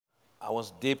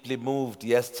was deeply moved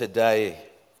yesterday,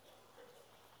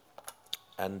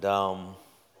 and I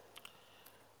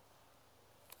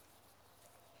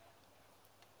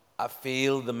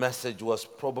feel the message was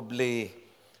probably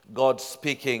God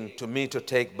speaking to me to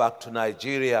take back to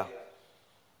Nigeria,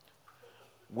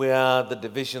 where the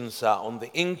divisions are on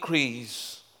the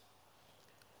increase,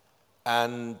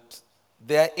 and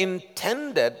they're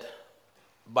intended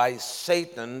by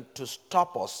Satan to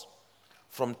stop us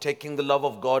from taking the love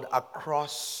of God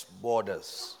across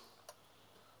borders.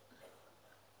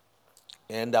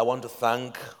 And I want to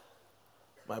thank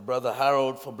my brother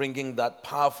Harold for bringing that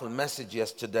powerful message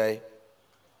yesterday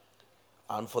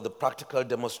and for the practical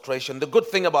demonstration. The good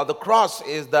thing about the cross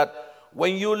is that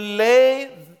when you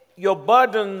lay your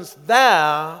burdens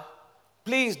there,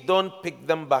 please don't pick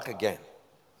them back again.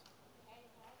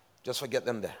 Just forget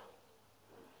them there.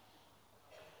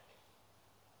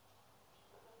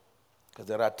 Because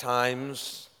there are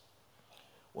times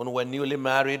when we're newly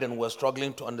married and we're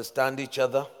struggling to understand each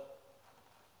other.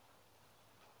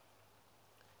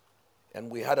 And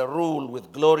we had a rule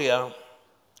with Gloria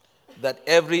that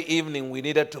every evening we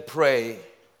needed to pray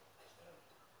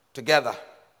together.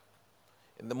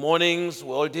 In the mornings,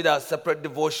 we all did our separate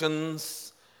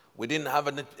devotions. We didn't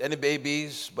have any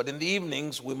babies, but in the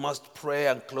evenings, we must pray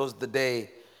and close the day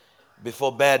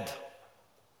before bed.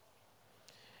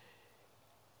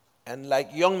 And like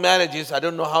young marriages, I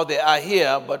don't know how they are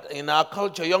here, but in our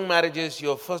culture, young marriages,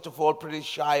 you're first of all pretty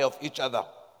shy of each other.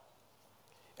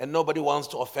 And nobody wants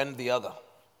to offend the other.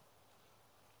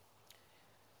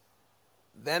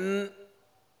 Then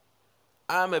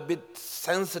I'm a bit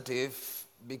sensitive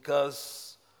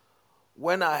because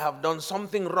when I have done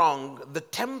something wrong, the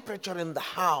temperature in the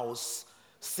house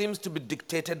seems to be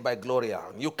dictated by Gloria.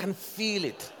 You can feel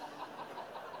it.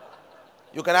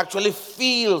 You can actually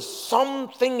feel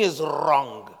something is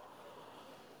wrong.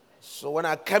 So when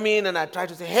I come in and I try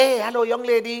to say, hey, hello, young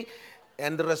lady,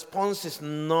 and the response is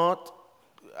not,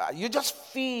 you just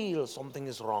feel something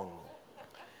is wrong.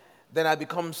 Then I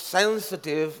become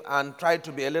sensitive and try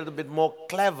to be a little bit more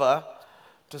clever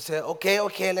to say,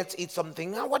 okay, let's eat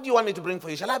something. Now, what do you want me to bring for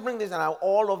you? Shall I bring this? And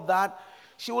all of that.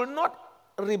 She will not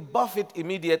rebuff it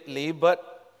immediately,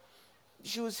 but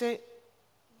she will say,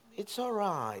 it's all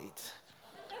right.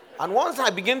 And once I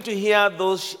begin to hear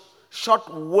those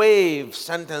short wave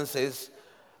sentences,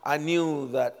 I knew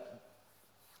that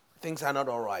things are not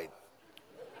all right.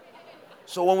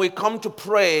 So when we come to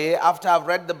pray, after I've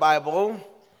read the Bible,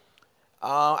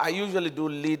 I usually do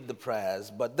lead the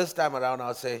prayers. But this time around,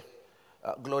 I'll say,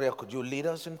 Gloria, could you lead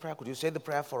us in prayer? Could you say the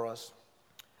prayer for us?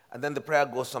 And then the prayer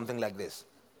goes something like this.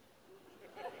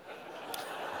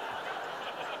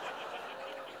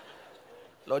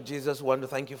 Lord Jesus, we want to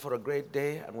thank you for a great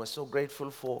day, and we're so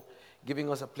grateful for giving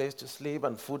us a place to sleep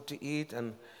and food to eat.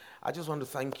 And I just want to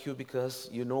thank you because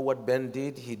you know what Ben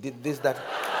did. He did this, that.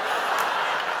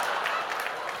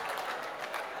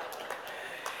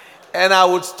 And I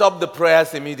would stop the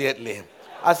prayers immediately.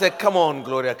 I said, come on,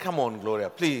 Gloria,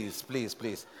 please, please,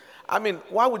 please. I mean,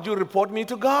 why would you report me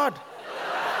to God?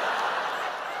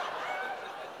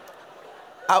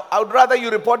 I would rather you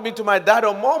report me to my dad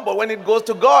or mom, but when it goes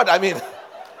to God, I mean,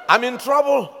 I'm in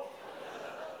trouble.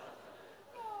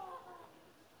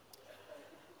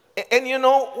 And you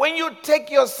know, when you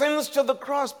take your sins to the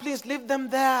cross, please leave them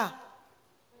there.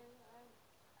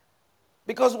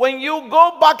 Because when you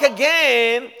go back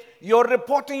again, you're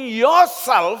reporting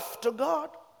yourself to God.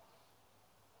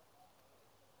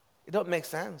 It don't make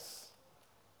sense.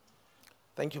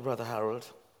 Thank you, Brother Harold.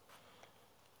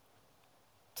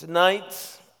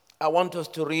 Tonight, I want us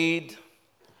to read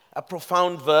a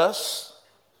profound verse.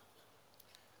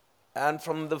 And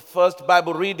from the first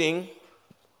Bible reading,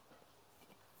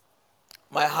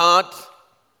 my heart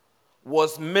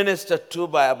was ministered to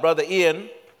by our brother Ian.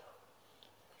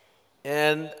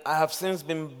 And I have since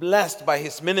been blessed by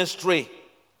his ministry,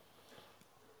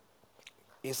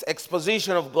 his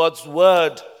exposition of God's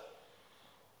word.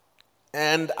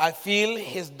 And I feel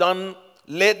he's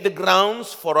laid the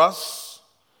grounds for us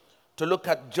to look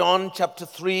at John chapter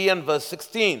 3 and verse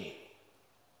 16.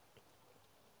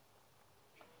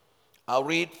 I'll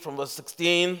read from verse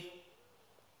 16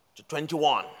 to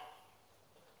 21.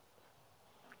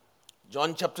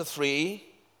 John chapter 3,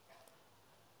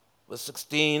 verse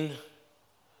 16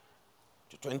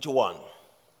 to 21.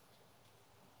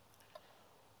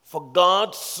 For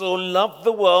God so loved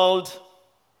the world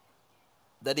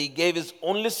that he gave his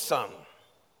only Son,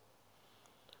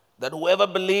 that whoever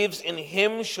believes in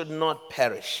him should not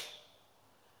perish,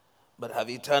 but have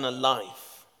eternal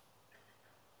life.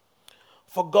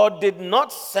 For God did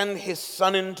not send his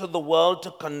Son into the world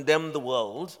to condemn the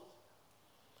world,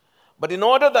 but in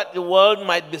order that the world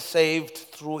might be saved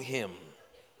through him.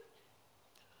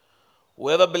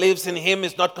 Whoever believes in him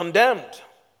is not condemned,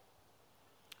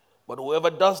 but whoever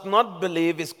does not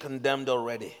believe is condemned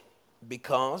already,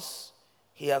 because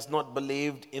he has not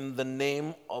believed in the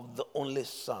name of the only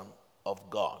Son of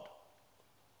God.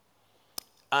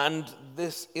 And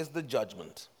this is the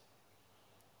judgment.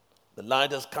 The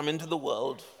light has come into the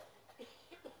world.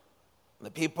 The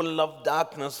people loved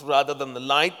darkness rather than the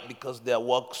light, because their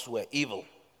works were evil.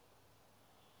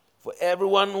 For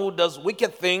everyone who does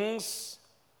wicked things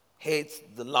hates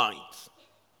the light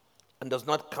and does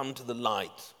not come to the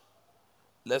light,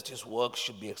 lest his works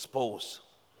should be exposed.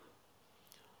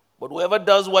 But whoever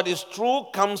does what is true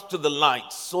comes to the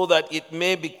light, so that it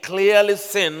may be clearly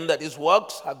seen that his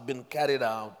works have been carried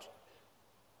out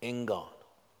in God.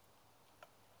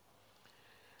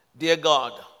 Dear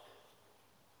God,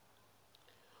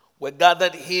 we're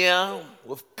gathered here,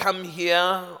 we've come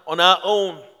here on our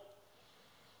own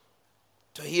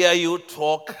to hear you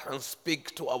talk and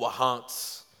speak to our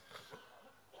hearts.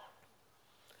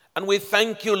 And we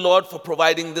thank you, Lord, for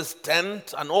providing this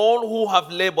tent and all who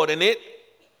have labored in it,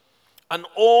 and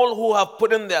all who have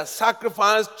put in their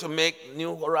sacrifice to make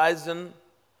New Horizon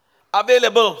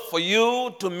available for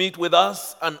you to meet with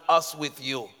us and us with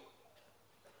you.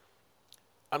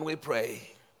 And we pray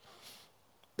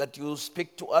that you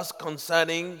speak to us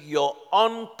concerning your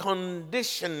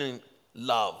unconditional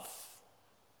love.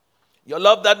 Your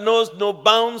love that knows no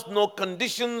bounds, no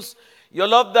conditions. Your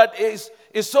love that is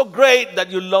so great that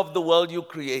you love the world you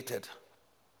created.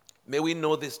 May we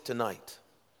know this tonight.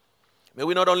 May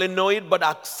we not only know it, but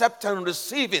accept and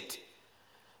receive it,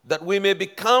 that we may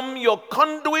become your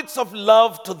conduits of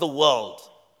love to the world.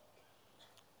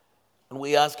 And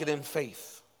we ask it in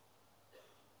faith.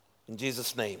 In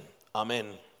Jesus' name, amen.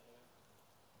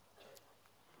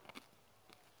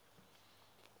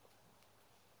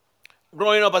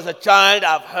 Growing up as a child,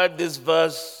 I've heard this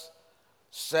verse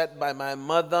said by my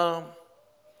mother,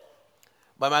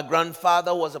 by my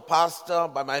grandfather who was a pastor,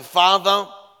 by my father.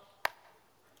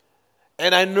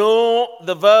 And I know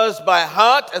the verse by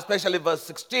heart, especially verse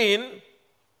 16.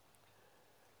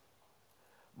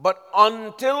 But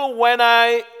until when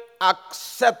I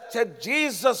accepted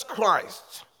Jesus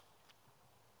Christ,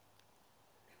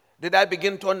 did I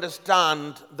begin to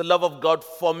understand the love of God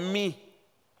for me.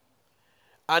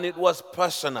 And it was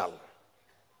personal.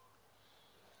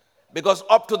 Because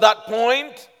up to that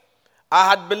point, I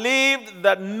had believed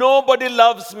that nobody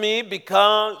loves me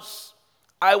because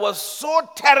I was so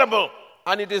terrible.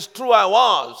 And it is true, I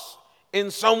was. In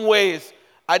some ways,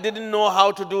 I didn't know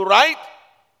how to do right.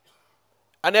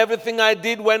 And everything I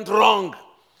did went wrong.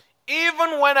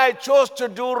 Even when I chose to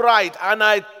do right and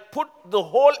I put the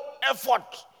whole effort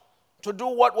to do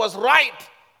what was right,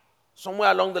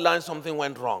 somewhere along the line something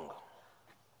went wrong.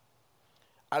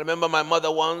 I remember my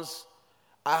mother once,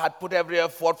 I had put every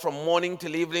effort from morning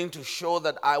till evening to show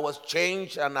that I was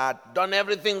changed and I had done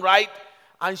everything right,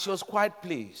 and she was quite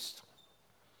pleased.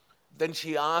 Then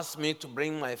she asked me to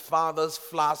bring my father's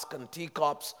flask and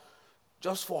teacups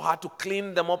just for her to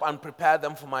clean them up and prepare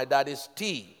them for my daddy's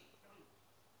tea.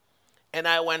 And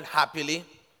I went happily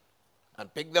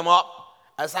and picked them up.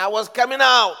 As I was coming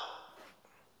out,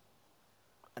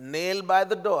 a nail by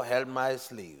the door held my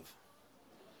sleeve.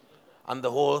 And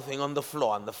the whole thing on the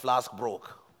floor, and the flask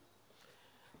broke.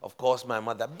 Of course, my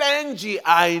mother, Benji,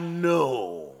 I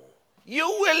know. You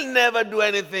will never do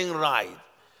anything right.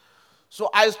 So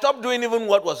I stopped doing even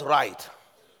what was right.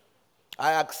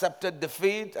 I accepted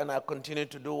defeat and I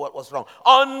continued to do what was wrong.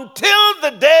 Until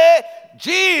the day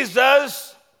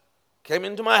Jesus came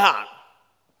into my heart.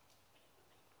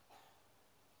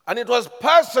 And it was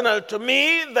personal to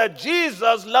me that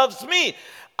Jesus loves me.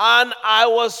 And I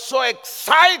was so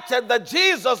excited that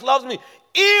Jesus loves me.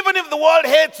 Even if the world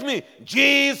hates me,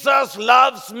 Jesus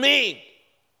loves me.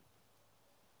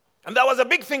 And that was a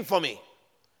big thing for me.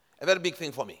 A very big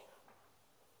thing for me.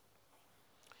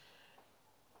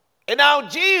 And now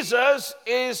Jesus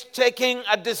is taking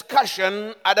a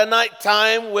discussion at a night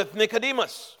time with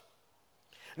Nicodemus.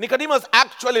 Nicodemus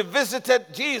actually visited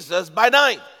Jesus by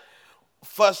night.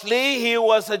 Firstly, he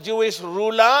was a Jewish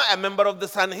ruler, a member of the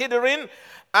Sanhedrin,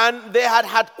 and they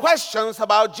had questions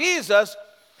about Jesus,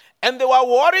 and they were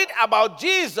worried about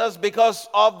Jesus because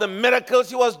of the miracles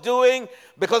he was doing,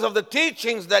 because of the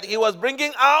teachings that he was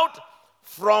bringing out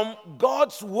from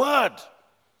God's word.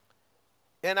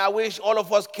 And I wish all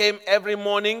of us came every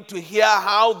morning to hear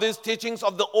how these teachings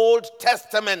of the Old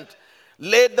Testament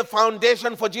laid the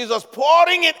foundation for Jesus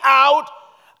pouring it out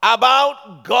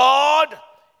about God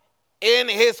in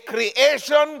his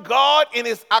creation, God in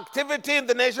his activity in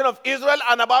the nation of Israel,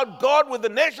 and about God with the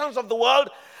nations of the world,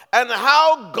 and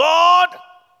how God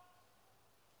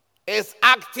is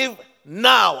active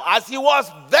now. As he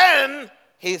was then,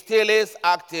 he still is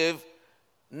active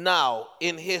now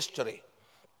in history.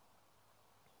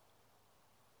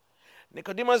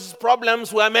 Nicodemus'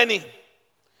 problems were many.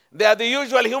 They are the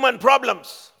usual human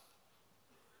problems.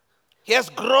 He has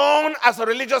grown as a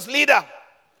religious leader.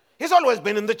 He's always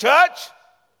been in the church.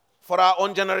 For our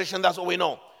own generation, that's what we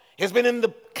know. He's been in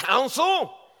the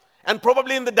council and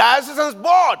probably in the diocesan's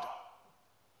board.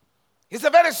 He's a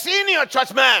very senior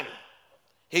church man.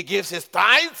 He gives his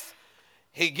tithes,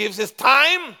 he gives his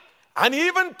time, and he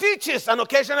even teaches and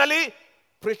occasionally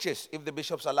preaches if the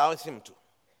bishops allow him to.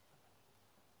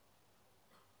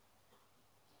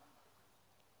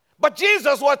 But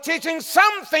Jesus was teaching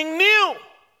something new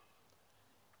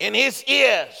in his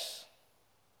ears.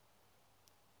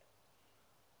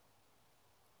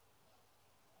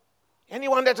 And he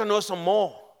wanted to know some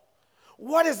more.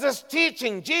 What is this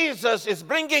teaching Jesus is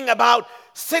bringing about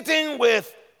sitting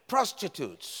with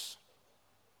prostitutes,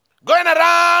 going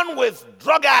around with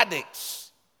drug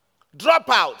addicts,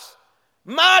 dropouts,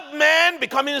 madmen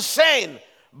becoming insane,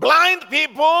 blind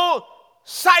people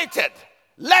sighted,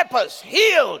 lepers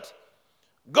healed,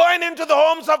 going into the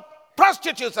homes of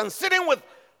prostitutes and sitting with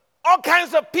all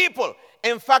kinds of people.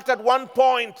 In fact, at one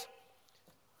point,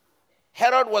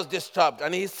 Herod was disturbed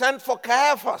and he sent for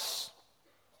Caiaphas.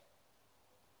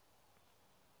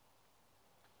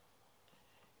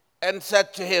 And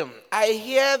said to him, I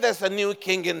hear there's a new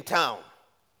king in town.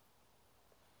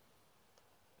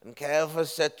 And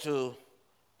Caiaphas said to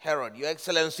Herod, Your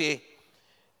Excellency,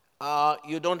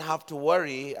 you don't have to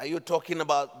worry. Are you talking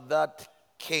about that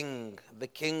king, the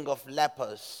king of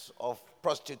lepers, of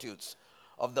prostitutes,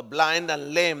 of the blind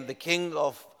and lame, the king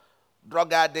of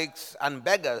drug addicts and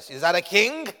beggars? Is that a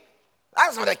king?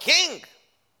 That's not a king.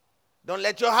 Don't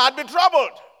let your heart be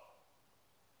troubled.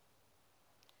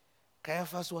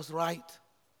 Caiaphas was right.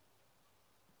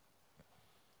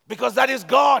 Because that is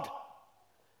God.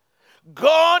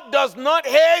 God does not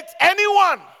hate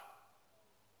anyone.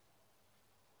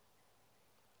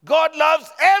 God loves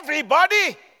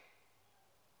everybody.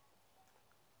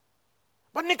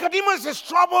 But Nicodemus is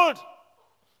troubled.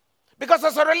 Because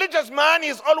as a religious man,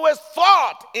 he's always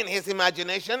thought in his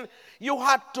imagination, you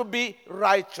had to be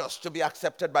righteous to be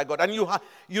accepted by God. And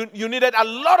you needed a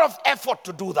lot of effort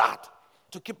to do that.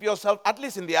 To keep yourself, at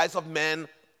least in the eyes of men,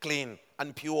 clean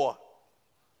and pure.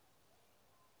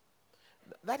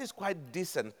 That is quite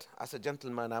decent as a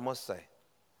gentleman, I must say.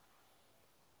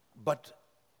 But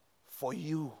for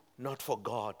you, not for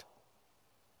God.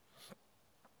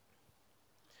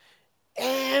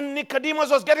 And Nicodemus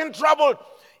was getting troubled.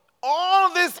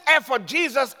 All this effort,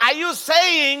 Jesus, are you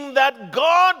saying that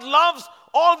God loves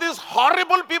all these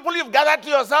horrible people you've gathered to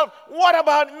yourself? What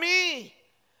about me?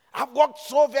 I've worked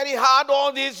so very hard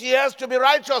all these years to be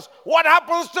righteous. What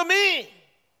happens to me?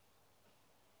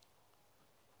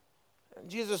 And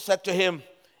Jesus said to him,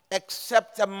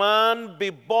 except a man be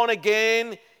born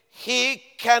again, he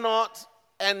cannot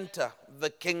enter the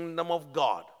kingdom of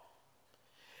God.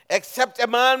 Except a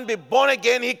man be born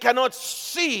again, he cannot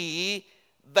see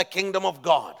the kingdom of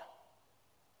God.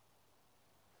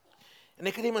 And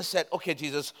Nicodemus said, okay,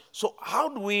 Jesus, so how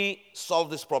do we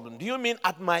solve this problem? Do you mean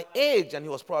at my age? And he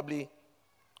was probably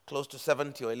close to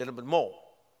 70 or a little bit more.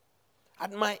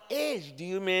 At my age, do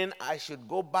you mean I should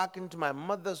go back into my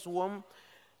mother's womb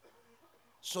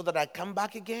so that I come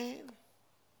back again?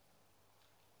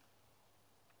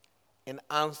 In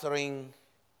answering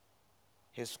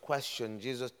his question,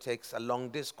 Jesus takes a long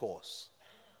discourse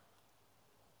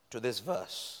to this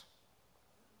verse.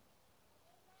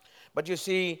 But you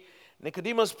see,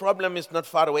 Nicodemus' problem is not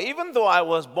far away. Even though I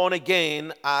was born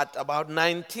again at about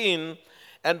 19,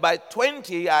 and by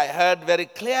 20 I heard very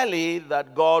clearly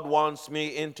that God wants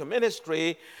me into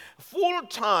ministry full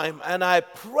time, and I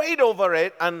prayed over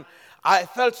it, and I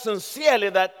felt sincerely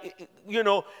that,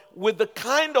 with the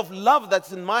kind of love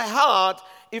that's in my heart,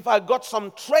 if I got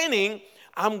some training,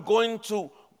 I'm going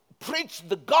to preach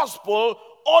the gospel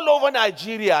all over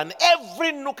Nigeria, and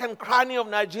every nook and cranny of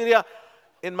Nigeria,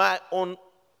 in my own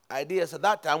ideas at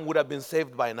that time, would have been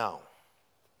saved by now.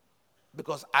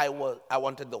 Because I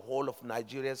wanted the whole of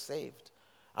Nigeria saved.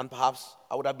 And perhaps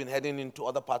I would have been heading into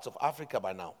other parts of Africa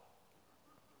by now.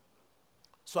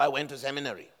 So I went to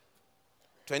seminary,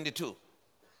 22.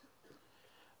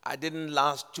 I didn't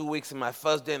last 2 weeks in my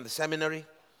first day in the seminary.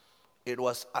 It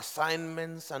was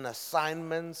assignments and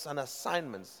assignments and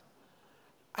assignments.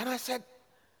 And I said,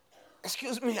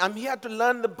 excuse me, I'm here to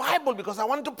learn the Bible because I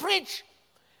want to preach.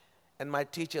 And my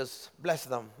teachers, bless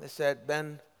them, they said,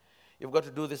 Ben, you've got to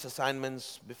do these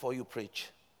assignments before you preach.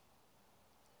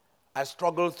 I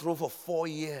struggled through for 4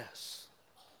 years.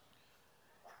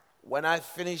 When I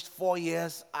finished 4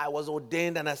 years, I was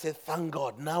ordained and I said, thank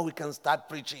God, now we can start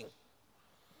preaching.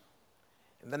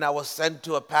 And then I was sent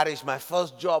to a parish, my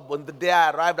first job. When the day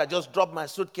I arrived, I just dropped my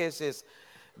suitcases.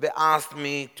 They asked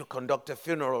me to conduct a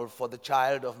funeral for the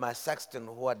child of my sexton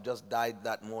who had just died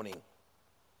that morning.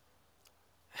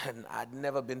 And I'd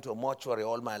never been to a mortuary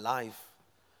all my life.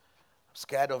 I'm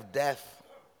scared of death.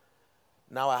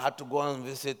 Now I had to go and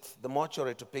visit the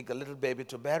mortuary to pick a little baby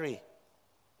to bury.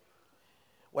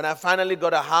 When I finally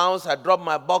got a house, I dropped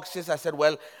my boxes. I said,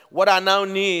 well, what I now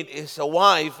need is a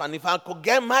wife, and if I could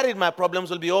get married, my problems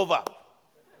will be over.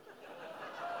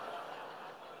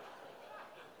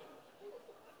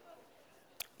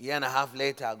 A year and a half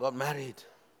later, I got married.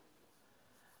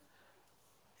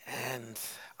 And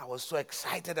I was so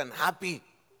excited and happy.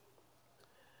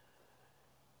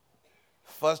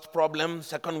 First problem,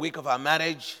 second week of our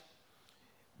marriage,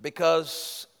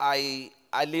 because I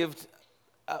lived,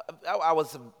 I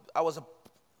was a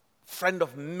friend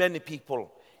of many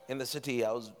people in the city.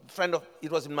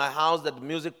 It was in my house that the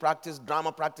music practice,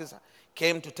 drama practice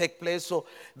came to take place. So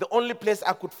the only place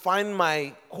I could find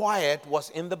my quiet was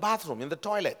in the bathroom, in the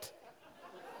toilet.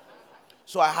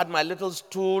 So I had my little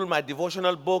stool, my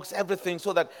devotional books, everything,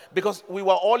 so that, because we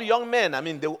were all young men. I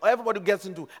mean, everybody gets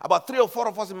into, about 3 or 4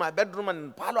 of us in my bedroom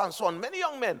and parlor and so on, many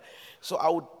young men. So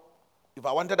if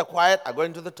I wanted a quiet, I go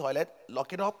into the toilet,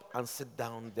 lock it up, and sit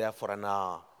down there for an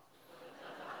hour.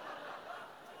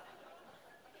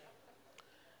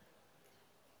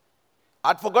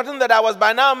 I'd forgotten that I was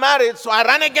by now married, so I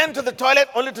ran again to the toilet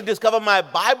only to discover my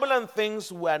Bible and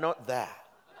things were not there.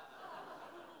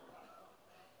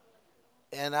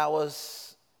 And I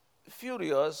was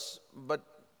furious, but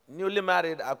newly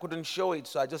married, I couldn't show it,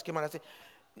 so I just came out and said,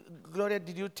 Gloria,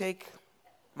 did you take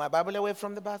my Bible away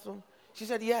from the bathroom? She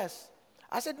said, yes.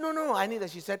 I said, no, I need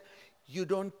it. She said, you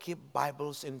don't keep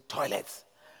Bibles in toilets.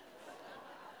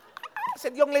 I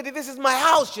said, young lady, this is my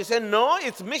house. She said, no,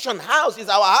 it's Mission House. It's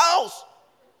our house.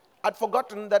 I'd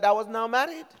forgotten that I was now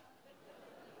married.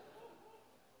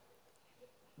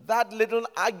 That little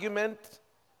argument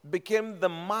became the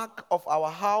mark of our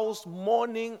house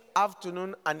morning,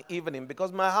 afternoon, and evening,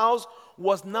 because my house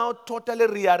was now totally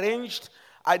rearranged.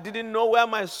 I didn't know where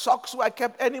my socks were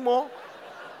kept anymore.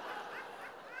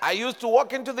 I used to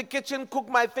walk into the kitchen, cook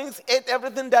my things, ate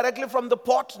everything directly from the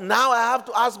pot. Now I have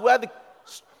to ask where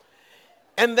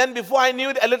And then before I knew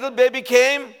it, a little baby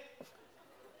came,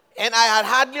 and I had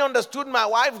hardly understood my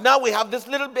wife. Now we have this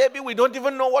little baby, we don't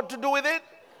even know what to do with it.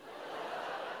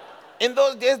 In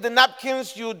those days, the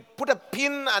napkins, you'd put a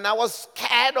pin, and I was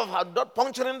scared of her not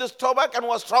puncturing the stomach and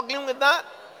was struggling with that.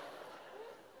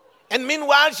 And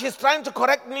meanwhile, she's trying to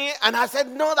correct me, and I said,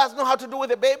 no, that's not how to do with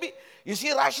a baby. You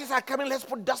see, rashes are coming, let's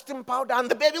put dusting powder, and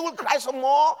the baby will cry some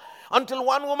more until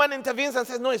one woman intervenes and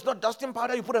says, no, it's not dusting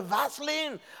powder, you put a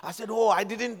Vaseline. I said, oh, I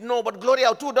didn't know, but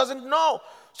Gloria too doesn't know.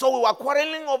 So we were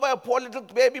quarreling over a poor little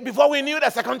baby. Before we knew, the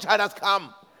second child has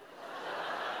come.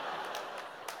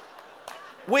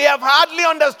 We have hardly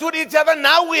understood each other.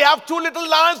 Now we have 2 little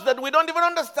lives that we don't even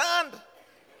understand.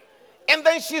 And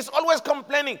then she's always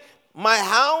complaining. My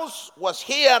house was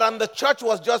here and the church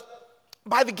was just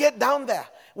by the gate down there,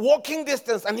 walking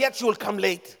distance, and yet she will come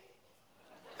late.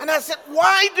 And I said,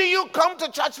 why do you come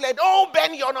to church late? Oh,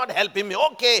 Ben, you're not helping me.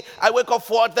 Okay, I wake up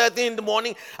 4:30 in the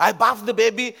morning. I bath the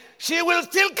baby. She will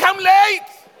still come late.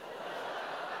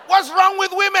 What's wrong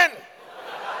with women?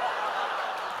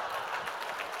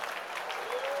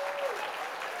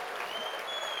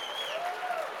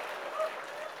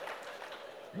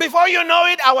 Before you know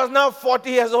it, I was now 40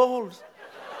 years old.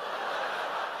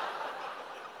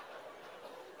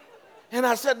 And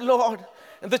I said, Lord,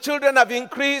 and the children have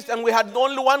increased and we had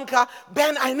only 1 car.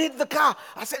 Ben, I need the car.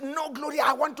 I said, no, Gloria,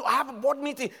 I want to have a board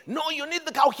meeting. No, you need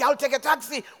the car. Okay, I'll take a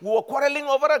taxi. We were quarreling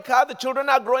over a car. The children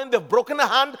are growing. They've broken a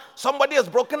hand. Somebody has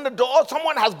broken the door.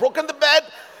 Someone has broken the bed.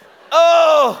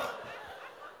 Oh!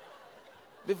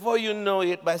 Before you know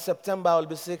it, by September, I'll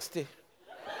be 60.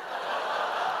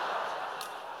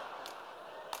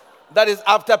 That is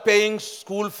after paying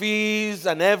school fees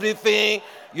and everything,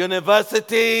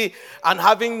 university, and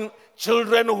having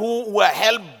children who were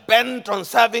hell-bent on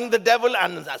serving the devil,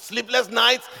 and sleepless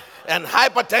nights, and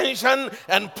hypertension,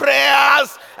 and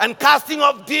prayers, and casting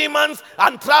of demons,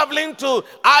 and traveling to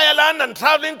Ireland, and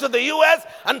traveling to the US,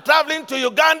 and traveling to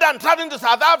Uganda, and traveling to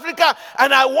South Africa,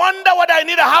 and I wonder what I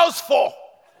need a house for.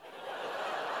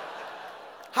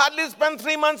 Hardly spent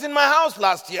 3 months in my house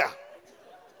last year.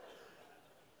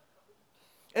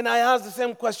 And I asked the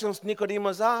same questions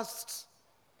Nicodemus asks.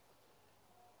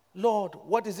 Lord,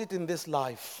 what is it in this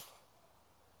life?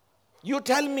 You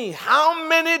tell me, how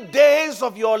many days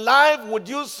of your life would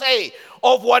you say,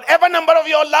 of whatever number of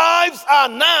your lives are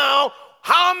now,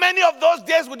 how many of those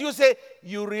days would you say,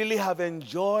 you really have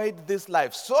enjoyed this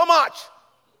life so much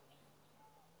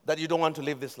that you don't want to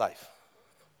live this life?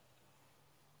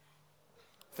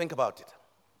 Think about it.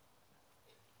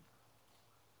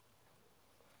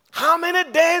 How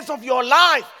many days of your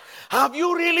life have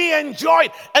you really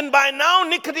enjoyed? And by now,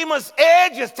 Nicodemus'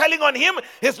 age is telling on him,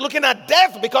 he's looking at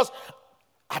death, because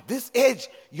at this age,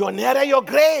 you're nearer your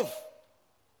grave.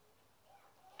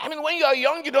 I mean, when you're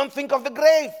young, you don't think of the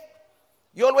grave.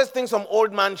 You always think some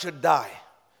old man should die.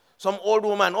 Some old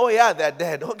woman, oh yeah, they're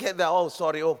dead. Okay, oh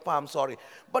sorry, oh I'm sorry.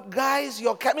 But guys,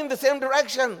 you're coming the same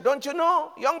direction. Don't you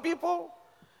know, young people?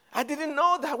 I didn't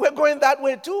know that. We're going that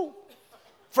way too.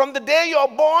 From the day you're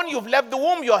born, you've left the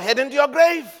womb, you're heading to your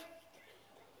grave.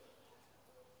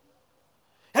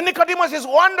 And Nicodemus is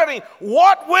wondering,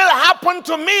 what will happen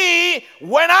to me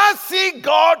when I see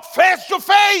God face to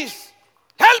face?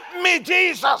 Help me,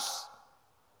 Jesus.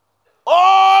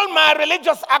 All my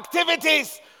religious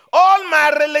activities, all my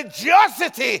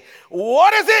religiosity,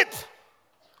 what is it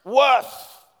worth?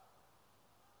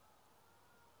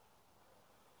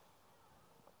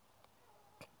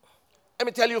 Let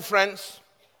me tell you, friends,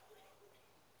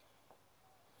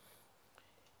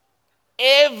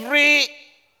 everything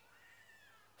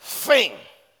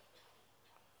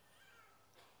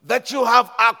that you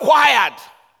have acquired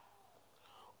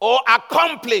or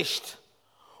accomplished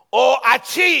or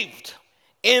achieved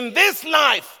in this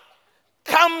life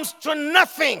comes to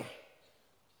nothing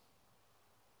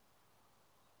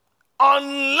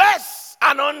unless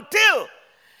and until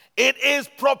it is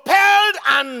propelled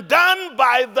and done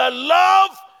by the love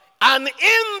and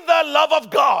in the love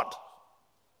of God.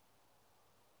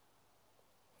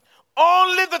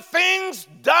 Only the things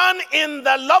done in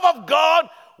the love of God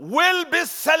will be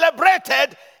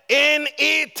celebrated in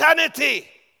eternity.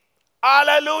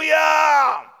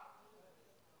 Hallelujah.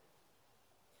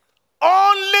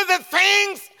 Only the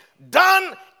things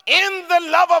done in the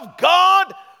love of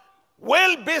God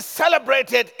will be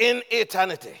celebrated in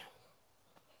eternity.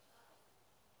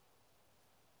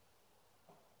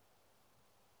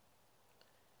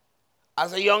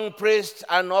 As a young priest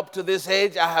and up to this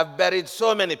age, I have buried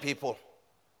so many people.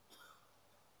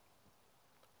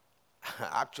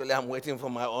 Actually, I'm waiting for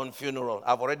my own funeral.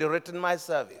 I've already written my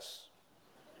service.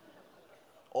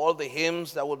 All the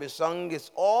hymns that will be sung is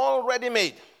already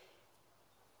made.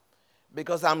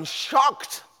 Because I'm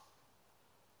shocked,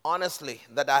 honestly,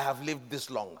 that I have lived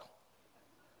this long.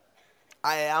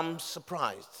 I am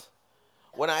surprised.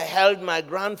 When I held my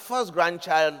first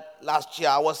grandchild last year,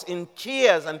 I was in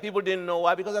tears and people didn't know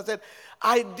why, because I said,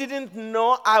 I didn't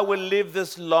know I would live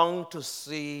this long to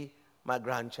see my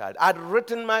grandchild. I'd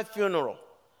written my funeral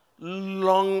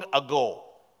long ago.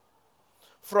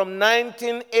 From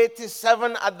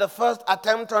 1987 at the first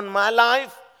attempt on my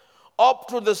life up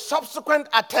to the subsequent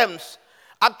attempts.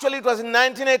 Actually, it was in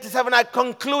 1987 I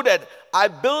concluded. I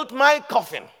built my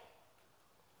coffin,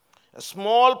 a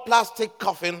small plastic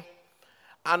coffin,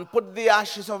 and put the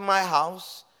ashes of my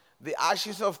house, the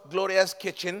ashes of Gloria's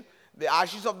kitchen, the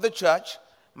ashes of the church,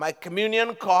 my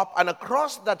communion cup, and a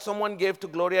cross that someone gave to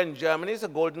Gloria in Germany. It's a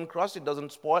golden cross, it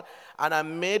doesn't spoil. And I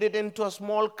made it into a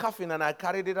small coffin and I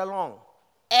carried it along.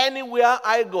 Anywhere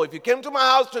I go, if you came to my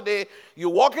house today, you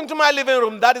walk into my living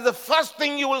room, that is the first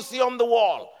thing you will see on the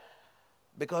wall.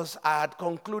 Because I had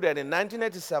concluded in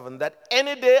 1987 that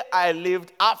any day I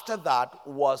lived after that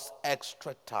was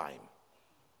extra time.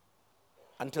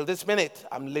 Until this minute,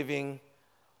 I'm living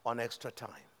on extra time.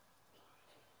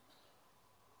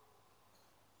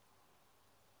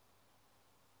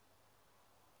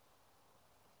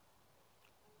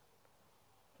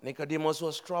 Nicodemus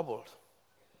was troubled.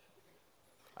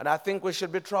 And I think we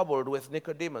should be troubled with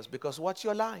Nicodemus, because what's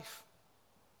your life?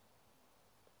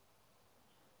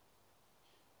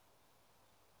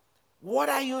 What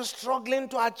are you struggling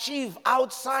to achieve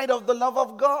outside of the love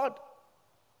of God?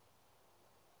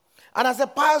 And as a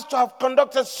pastor, I've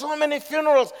conducted so many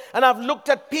funerals, and I've looked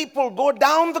at people go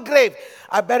down the grave.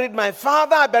 I buried my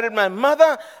father, I buried my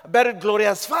mother, I buried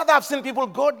Gloria's father. I've seen people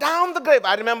go down the grave.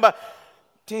 I remember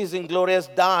teasing Gloria's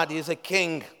dad. He's a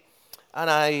king.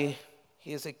 And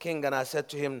he's a king, and I said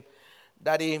to him,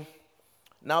 Daddy,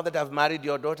 now that I've married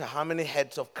your daughter, how many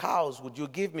heads of cows would you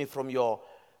give me from your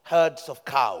herds of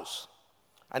cows?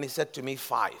 And he said to me,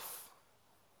 5.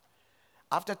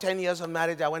 After 10 years of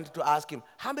marriage, I went to ask him,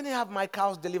 how many have my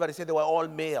cows delivered? He said they were all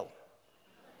male.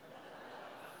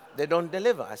 They don't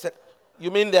deliver. I said, You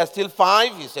mean there are still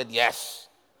 5? He said, yes.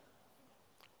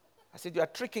 I said, you are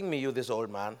tricking me, you this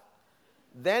old man.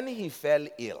 Then he fell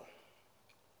ill.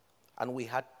 And we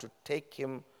had to take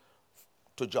him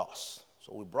to Jos.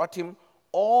 So we brought him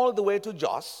all the way to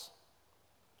Jos.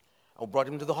 And we brought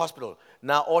him to the hospital.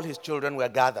 Now all his children were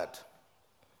gathered.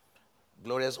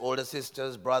 Gloria's older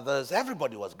sisters, brothers,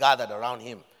 everybody was gathered around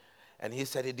him. And he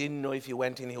said he didn't know if he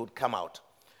went in, he would come out.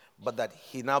 But that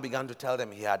he now began to tell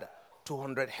them he had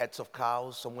 200 heads of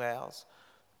cows somewhere else,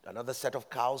 another set of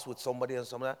cows with somebody and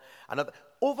somewhere, another,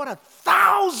 over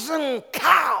 1,000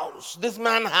 cows this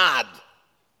man had.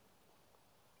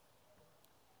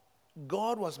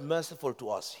 God was merciful to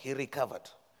us. He recovered.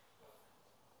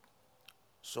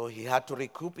 So he had to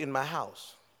recoup in my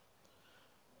house.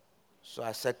 So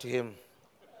I said to him,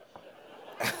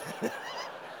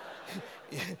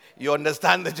 you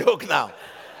understand the joke now?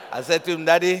 I said to him,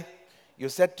 Daddy, you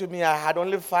said to me I had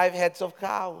only 5 heads of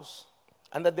cows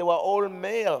and that they were all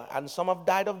male and some have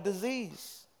died of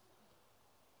disease.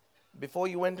 Before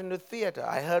you went into theater,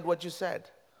 I heard what you said.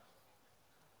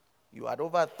 You had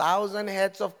over 1,000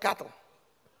 heads of cattle.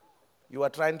 You were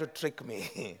trying to trick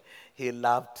me. He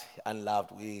laughed and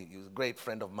laughed. He was a great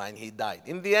friend of mine. He died.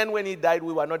 In the end, when he died,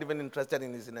 we were not even interested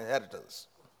in his inheritance.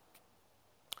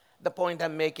 The point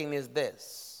I'm making is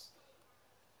this.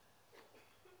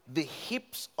 The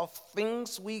heaps of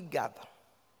things we gather,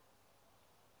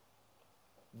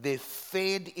 they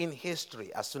fade in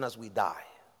history as soon as we die.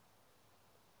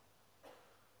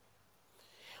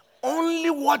 Only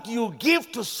what you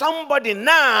give to somebody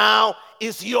now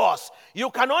is yours. You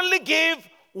can only give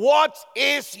what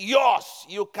is yours.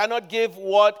 You cannot give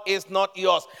what is not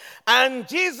yours. And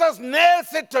Jesus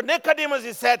nails it to Nicodemus.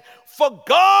 He said, for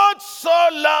God so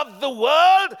loved the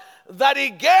world that he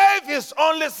gave his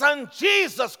only son,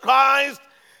 Jesus Christ,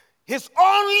 his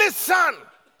only son,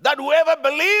 that whoever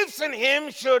believes in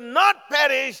him should not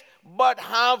perish but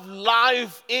have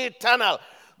life eternal.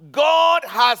 God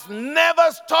has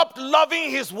never stopped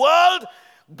loving his world.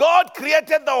 God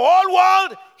created the whole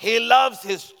world. He loves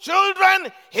his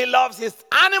children. He loves his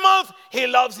animals. He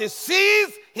loves his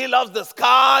seas. He loves the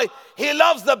sky. He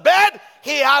loves the bed.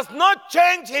 He has not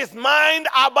changed his mind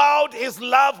about his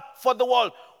love for the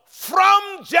world.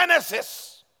 From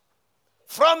Genesis,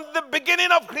 from the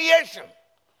beginning of creation,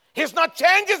 he's not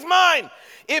changed his mind.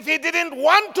 If he didn't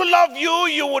want to love you,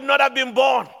 you would not have been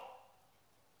born.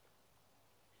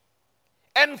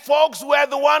 And folks, we're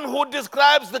the one who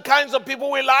describes the kinds of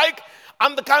people we like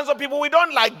and the kinds of people we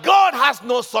don't like. God has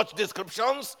no such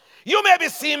descriptions. You may be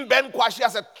seeing Ben Kwashi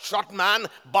as a short man,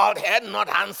 bald head, not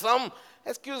handsome.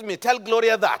 Excuse me, tell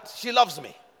Gloria that. She loves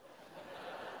me.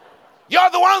 You're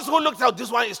the ones who looked out,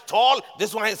 this one is tall,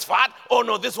 this one is fat, oh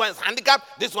no, this one is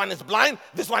handicapped, this one is blind,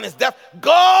 this one is deaf.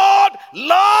 God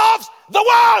loves the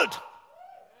world.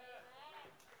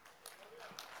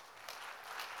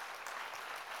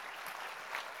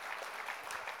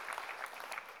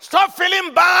 Stop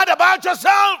feeling bad about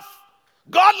yourself.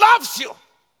 God loves you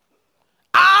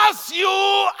as you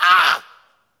are.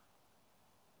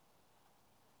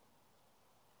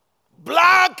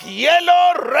 Black,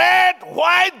 yellow, red,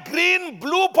 white, green,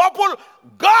 blue, purple.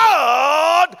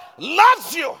 God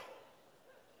loves you.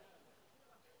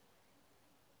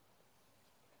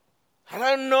 I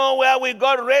don't know where we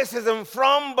got racism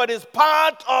from, but it's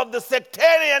part of the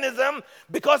sectarianism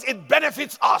because it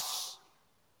benefits us.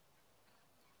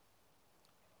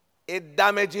 It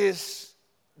damages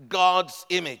God's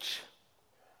image.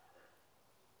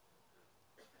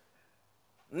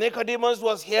 Nicodemus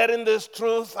was hearing this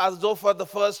truth as though for the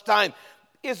first time.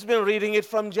 He's been reading it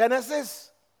from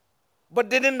Genesis, but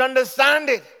didn't understand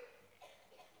it.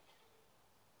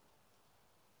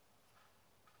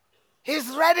 He's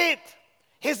read it.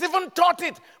 He's even taught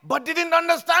it, but didn't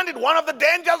understand it. One of the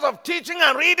dangers of teaching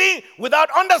and reading without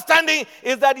understanding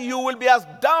is that you will be as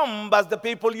dumb as the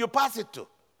people you pass it to.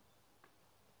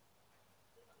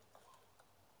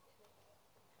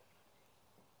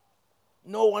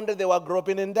 No wonder they were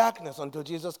groping in darkness until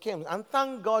Jesus came. And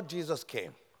thank God Jesus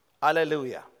came.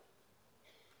 Hallelujah.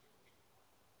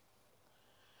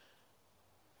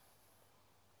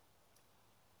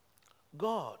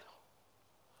 God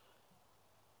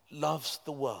loves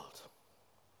the world.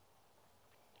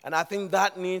 And I think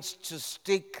that needs to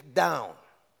stick down.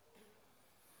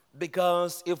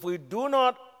 Because if we do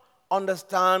not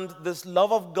understand this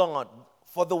love of God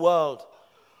for the world,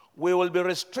 we will be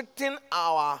restricting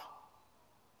God.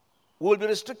 We'll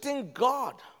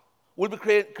be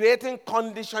creating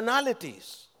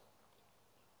conditionalities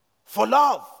for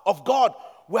love of God,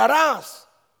 whereas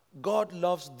God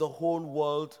loves the whole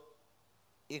world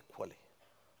equally.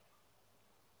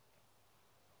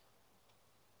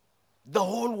 the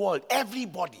whole world,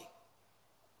 everybody,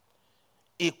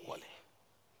 equally.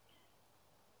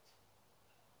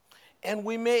 And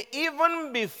we may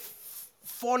even be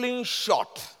falling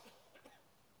short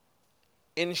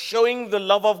in showing the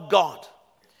love of God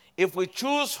if we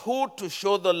choose who to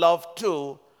show the love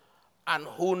to and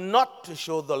who not to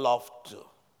show the love to.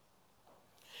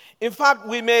 In fact,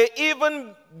 we may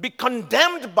even be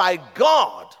condemned by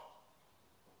God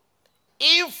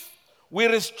if we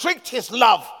restrict his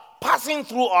love passing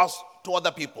through us to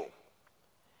other people.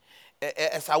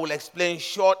 As I will explain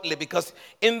shortly, because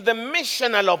in the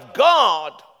missional of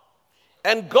God,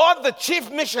 and God, the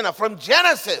chief missioner from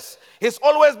Genesis, he's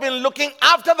always been looking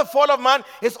after the fall of man.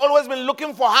 He's always been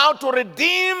looking for how to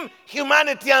redeem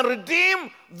humanity and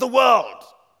redeem the world.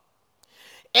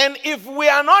 And if we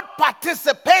are not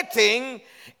participating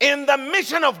in the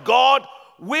mission of God,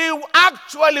 we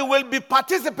actually will be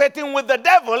participating with the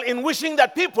devil in wishing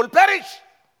that people perish.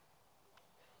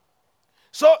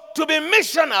 So to be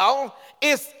missional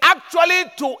is actually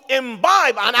to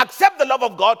imbibe and accept the love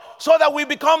of God so that we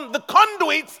become the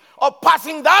conduits of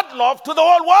passing that love to the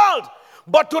whole world.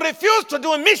 But to refuse to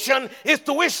do a mission is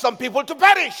to wish some people to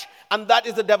perish. And that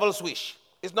is the devil's wish.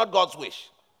 It's not God's wish.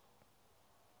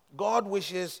 God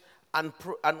wishes and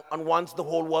wants the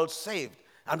whole world saved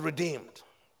and redeemed.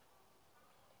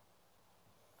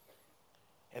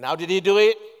 And how did he do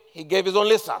it? He gave his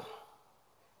only son.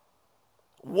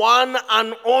 One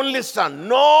and only son,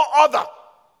 no other.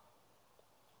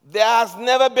 There has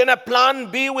never been a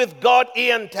plan B with God,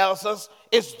 Ian tells us.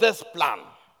 It's this plan.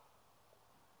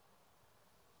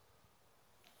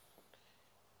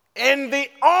 And the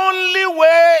only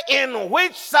way in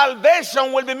which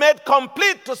salvation will be made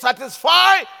complete to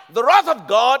satisfy the wrath of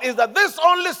God is that this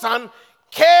only son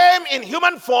came in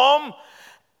human form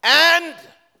and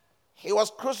he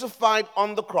was crucified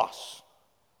on the cross.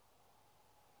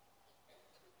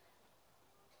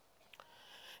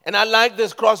 And I like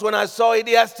this cross when I saw it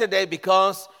yesterday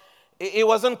because he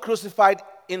wasn't crucified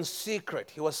in secret.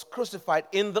 He was crucified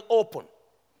in the open.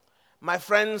 My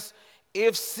friends,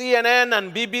 if CNN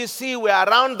and BBC were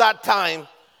around that time,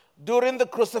 during the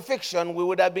crucifixion, we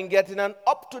would have been getting an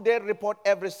up-to-date report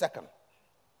every second.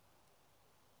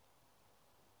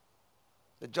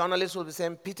 The journalists will be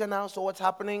saying, Peter now, so what's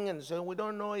happening? And saying, we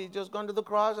don't know, he's just gone to the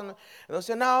cross. And they'll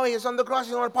say, no, he's on the cross,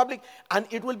 he's not public. And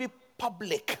it will be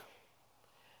public.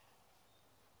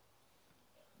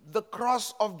 The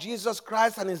cross of Jesus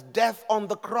Christ and his death on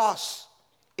the cross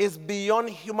is beyond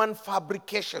human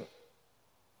fabrication.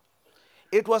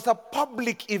 It was a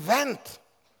public event.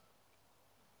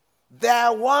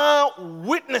 There were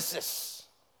witnesses.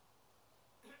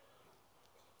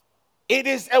 It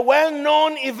is a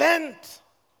well-known event.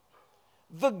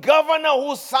 The governor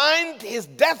who signed his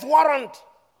death warrant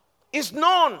is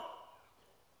known.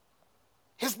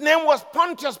 His name was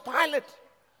Pontius Pilate.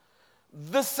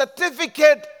 The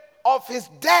certificate of his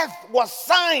death was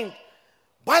signed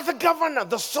by the governor.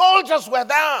 The soldiers were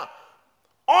there.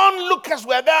 Onlookers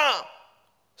were there.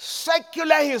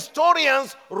 Secular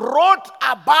historians wrote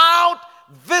about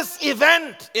this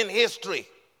event in history.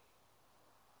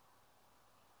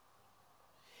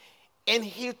 And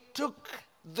he took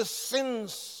the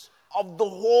sins of the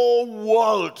whole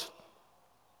world.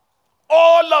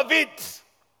 All of it.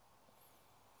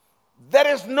 There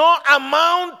is no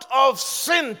amount of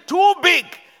sin too big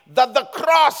that the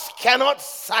cross cannot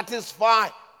satisfy.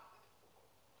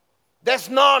 There's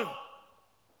none.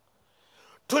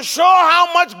 To show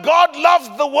how much God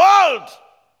loves the world,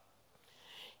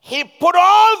 he put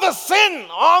all the sin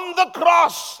on the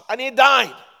cross and he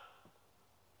died.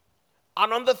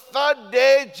 And on the third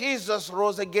day, Jesus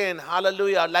rose again.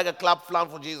 Hallelujah. I'd like a clap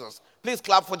for Jesus. Please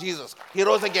clap for Jesus. He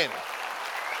rose again.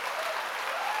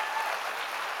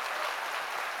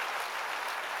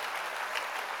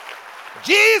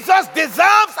 Jesus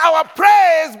deserves our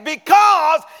praise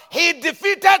because he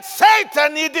defeated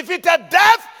Satan, he defeated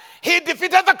death, he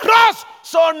defeated the cross.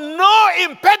 So no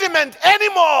impediment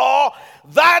anymore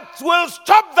that will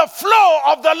stop the flow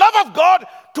of the love of God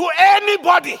to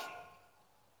anybody.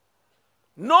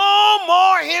 No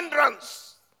more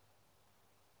hindrance.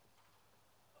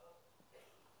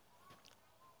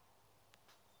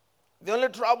 The only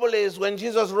trouble is when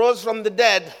Jesus rose from the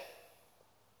dead,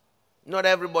 not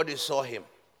everybody saw him.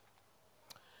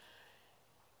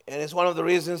 And it's one of the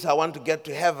reasons I want to get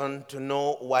to heaven to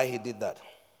know why he did that.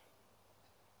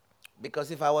 Because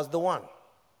if I was the one,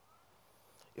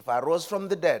 if I rose from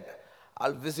the dead,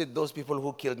 I'll visit those people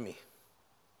who killed me.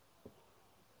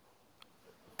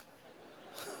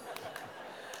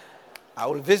 I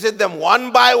will visit them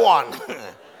one by one.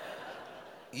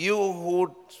 You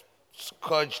who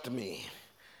scourged me.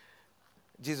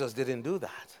 Jesus didn't do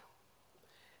that.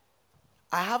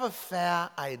 I have a fair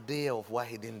idea of why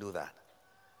he didn't do that.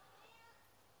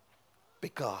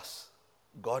 Because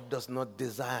God does not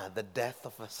desire the death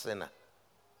of a sinner.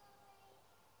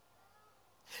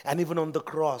 And even on the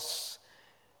cross,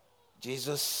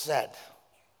 Jesus said,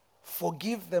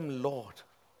 "Forgive them, Lord,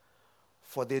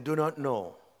 for they do not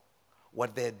know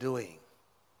what they're doing."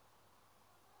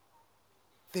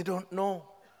 They don't know.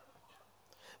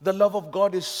 The love of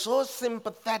God is so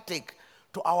sympathetic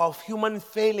to our human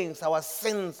failings, our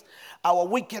sins, our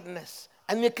wickedness.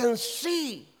 And he can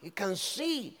see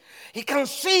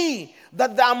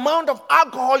that the amount of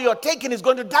alcohol you're taking is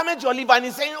going to damage your liver. And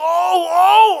he's saying,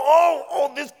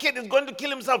 this kid is going to kill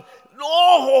himself.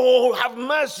 Oh, have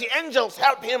mercy. Angels,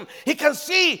 help him. He can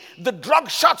see the drug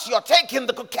shots you're taking,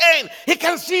 the cocaine. He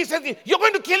can see, he says, you're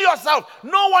going to kill yourself.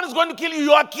 No one is going to kill you.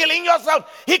 You are killing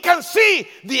yourself. He can see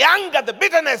the anger, the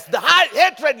bitterness, the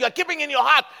hatred you're keeping in your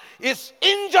heart is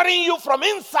injuring you from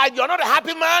inside. You're not a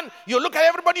happy man. You look at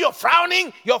everybody, you're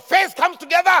frowning. Your face comes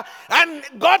together. And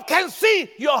God can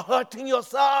see you're hurting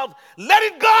yourself. Let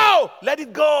it go. Let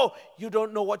it go. You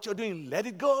don't know what you're doing. Let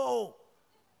it go.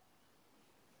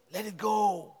 Let it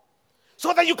go,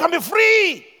 so that you can be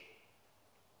free.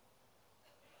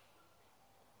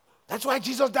 That's why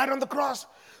Jesus died on the cross,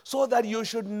 so that you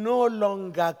should no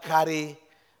longer carry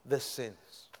the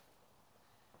sins.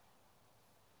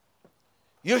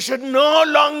 You should no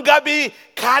longer be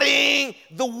carrying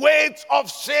the weight of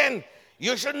sin.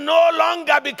 You should no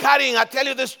longer be carrying. I'll tell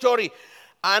you this story.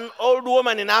 An old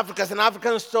woman in Africa, it's an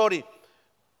African story,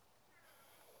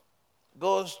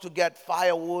 goes to get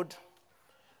firewood.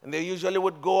 And they usually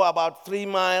would go about 3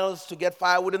 miles to get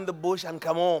firewood in the bush and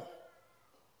come home.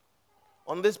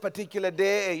 On this particular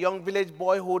day, a young village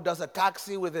boy who does a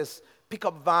taxi with his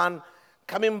pickup van,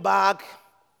 coming back,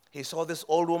 he saw this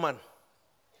old woman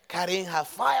carrying her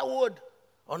firewood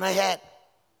on her head.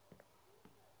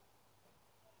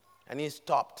 And he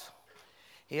stopped.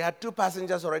 He had 2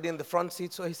 passengers already in the front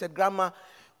seat, so he said, "Grandma,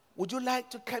 would you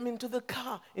like to come into the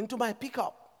car, into my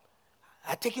pickup?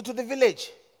 I'll take you to the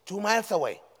village, 2 miles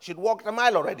away." She'd walked a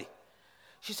mile already.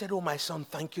 She said, "Oh, my son,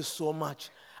 thank you so much.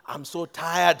 I'm so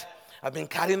tired. I've been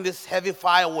carrying this heavy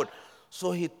firewood."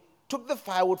 So he took the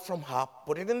firewood from her,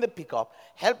 put it in the pickup,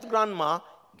 helped Grandma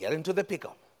get into the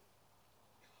pickup.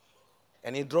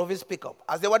 And he drove his pickup.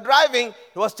 As they were driving,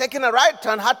 he was taking a right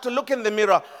turn, had to look in the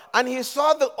mirror, and he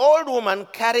saw the old woman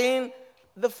carrying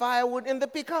the firewood in the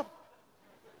pickup.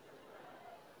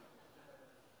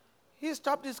 He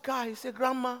stopped his car. He said,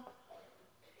 "Grandma,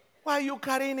 why are you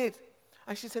carrying it?"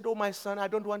 And she said, "Oh, my son, I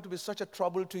don't want to be such a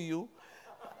trouble to you.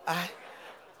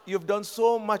 You've done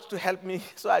so much to help me,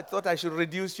 so I thought I should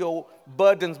reduce your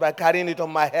burdens by carrying it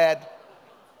on my head."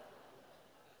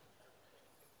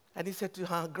 And he said to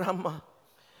her, "Grandma,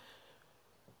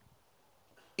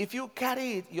 if you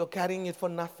carry it, you're carrying it for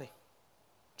nothing.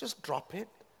 Just drop it.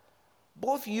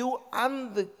 Both you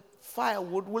and the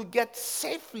firewood will get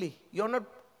safely. You're not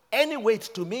any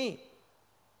weight to me."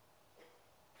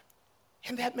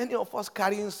 And there are many of us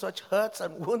carrying such hurts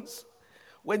and wounds.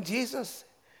 When Jesus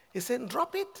is saying,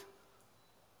 "Drop it.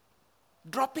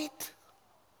 Drop it.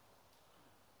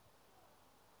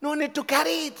 No need to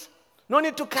carry it. No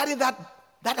need to carry that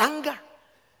anger.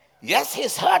 Yes,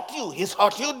 he's hurt you. He's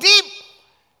hurt you deep.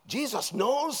 Jesus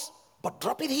knows, but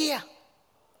drop it here.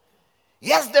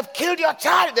 Yes, they've killed your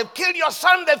child. They've killed your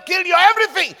son. They've killed your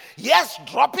everything. Yes,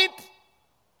 drop it.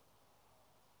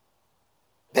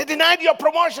 They denied your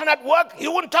promotion at work.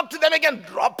 You wouldn't talk to them again.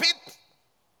 Drop it.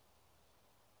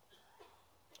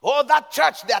 Oh, that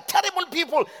church, they are terrible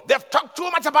people. They've talked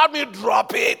too much about me.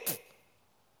 Drop it.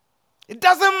 It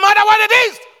doesn't matter what it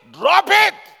is. Drop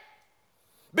it.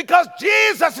 Because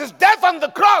Jesus' death on the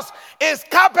cross is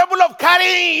capable of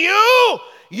carrying you,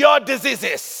 your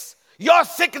diseases, your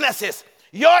sicknesses,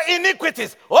 your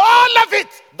iniquities, all of it.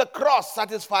 The cross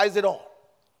satisfies it all.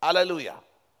 Hallelujah.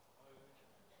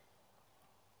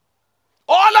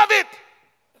 All of it.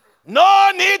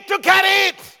 No need to carry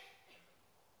it.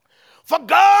 For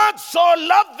God so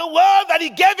loved the world that he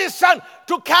gave his son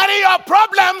to carry your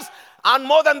problems, and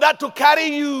more than that, to carry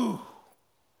you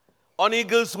on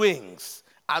eagle's wings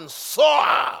and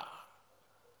soar.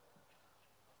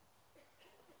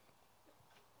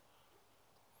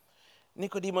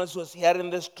 Nicodemus was hearing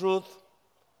this truth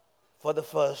for the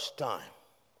first time.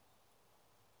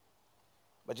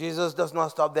 But Jesus does not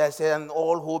stop there, saying, "And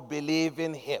all who believe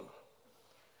in him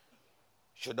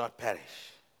should not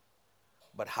perish,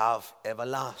 but have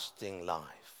everlasting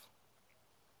life."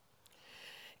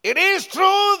 It is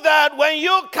true that when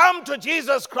you come to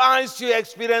Jesus Christ, you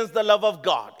experience the love of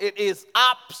God. It is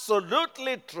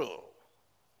absolutely true.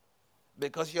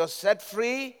 because you're set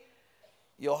free,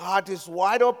 your heart is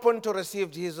wide open to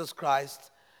receive Jesus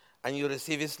Christ, and you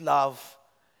receive his love,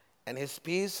 and his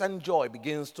peace and joy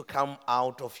begins to come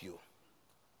out of you.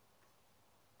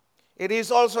 It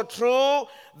is also true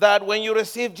that when you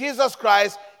receive Jesus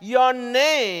Christ, your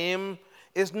name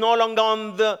is no longer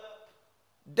on the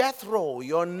death row.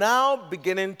 You're now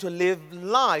beginning to live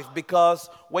life, because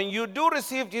when you do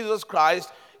receive Jesus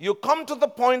Christ, you come to the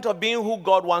point of being who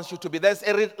God wants you to be. There's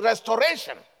a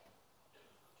restoration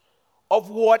of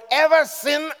whatever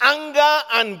sin, anger,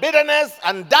 and bitterness,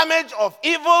 and damage of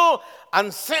evil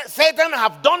and Satan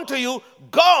have done to you.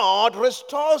 God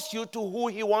restores you to who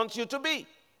he wants you to be.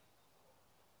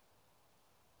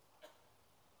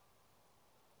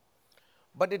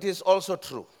 But it is also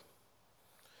true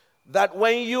that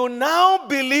when you now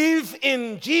believe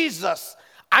in Jesus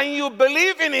and you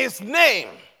believe in his name,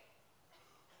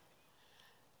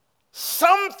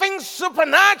 something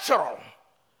supernatural,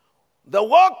 the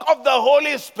work of the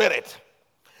Holy Spirit,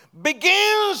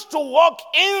 begins to work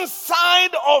inside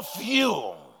of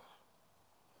you,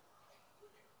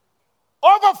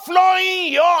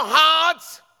 overflowing your heart,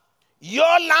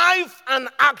 your life, and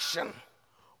action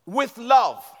with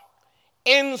love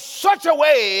in such a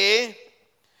way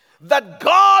that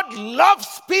God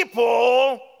loves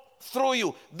people through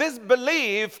you. This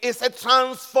belief is a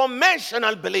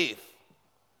transformational belief.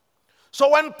 So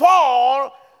when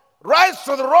Paul writes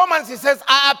to the Romans, he says,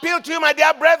 I appeal to you, my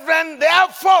dear brethren,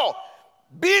 therefore,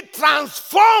 be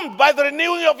transformed by the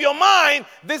renewing of your mind.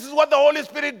 This is what the Holy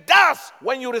Spirit does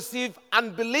when you receive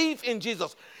and believe in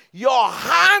Jesus. Your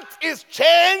heart is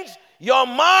changed, your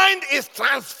mind is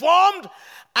transformed,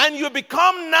 and you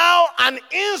become now an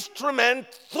instrument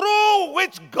through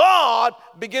which God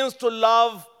begins to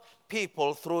love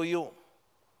people through you.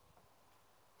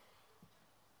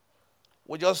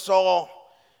 We just saw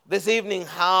this evening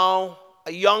how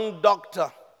a young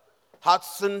doctor,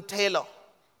 Hudson Taylor,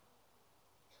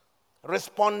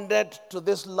 responded to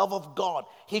this love of God.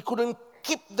 He couldn't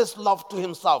keep this love to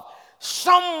himself.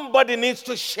 Somebody needs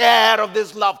to share of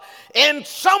this love. And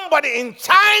somebody in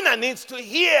China needs to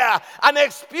hear and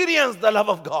experience the love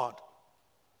of God.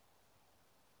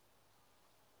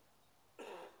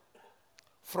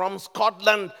 From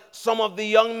Scotland, some of the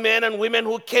young men and women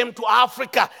who came to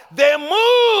Africa, they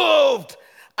moved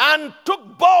and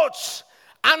took boats.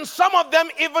 And some of them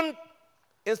even,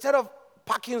 instead of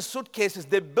packing suitcases,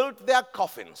 they built their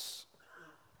coffins.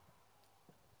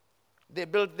 They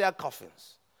built their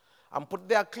coffins and put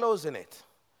their clothes in it.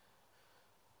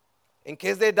 In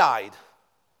case they died,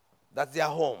 that's their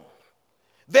home.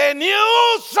 They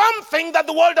knew something that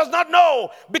the world does not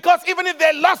know, because even if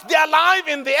they lost their life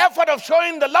in the effort of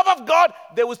showing the love of God,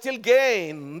 they will still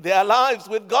gain their lives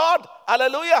with God.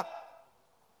 Hallelujah.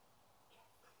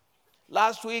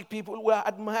 Last week, people were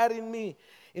admiring me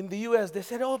in the U.S. They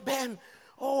said, oh, Ben,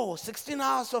 16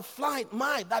 hours of flight.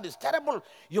 My, that is terrible.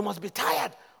 You must be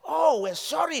tired. Oh, we're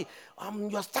sorry.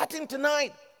 You're starting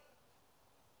tonight.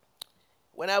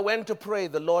 When I went to pray,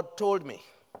 the Lord told me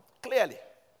clearly.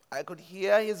 I could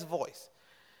hear his voice.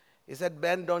 He said,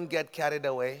 Ben, don't get carried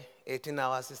away. 18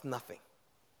 hours is nothing.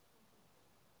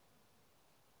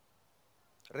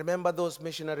 Remember those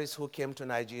missionaries who came to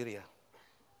Nigeria?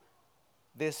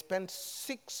 They spent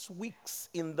 6 weeks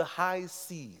in the high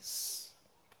seas.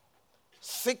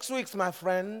 6 weeks, my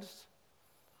friends,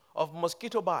 of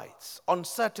mosquito bites,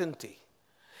 uncertainty.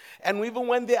 And even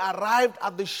when they arrived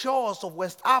at the shores of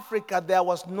West Africa, there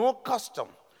was no custom,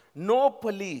 no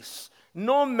police,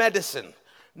 no medicine,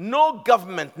 no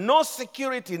government, no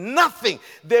security, nothing.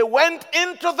 They went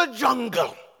into the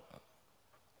jungle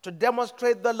to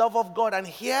demonstrate the love of God. And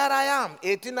here I am,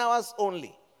 18 hours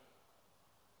only.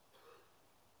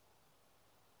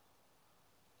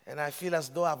 And I feel as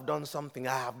though I've done something.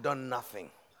 I have done nothing.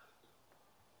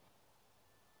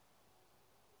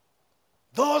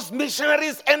 Those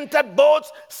missionaries entered boats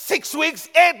 6 weeks,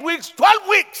 8 weeks, 12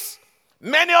 weeks.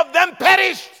 Many of them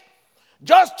perished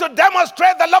just to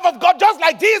demonstrate the love of God, just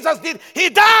like Jesus did. He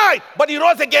died, but he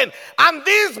rose again. And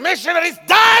these missionaries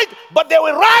died, but they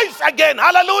will rise again.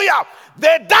 Hallelujah.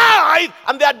 They died,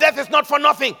 and their death is not for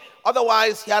nothing.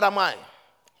 Otherwise, here am I.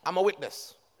 I'm a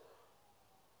witness.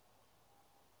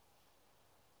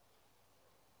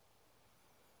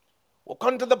 We'll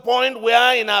come to the point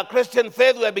where in our Christian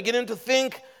faith we are beginning to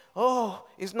think, oh,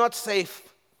 it's not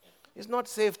safe. It's not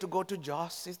safe to go to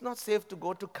Jos. It's not safe to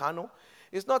go to Kano.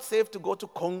 It's not safe to go to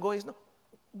Congo. It's not.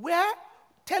 Where?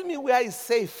 Tell me where is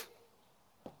safe.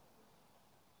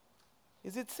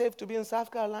 Is it safe to be in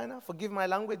South Carolina? Forgive my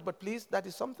language, but please, that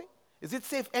is something. Is it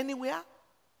safe anywhere?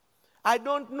 I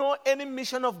don't know any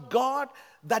mission of God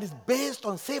that is based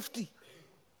on safety.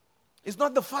 It's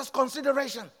not the first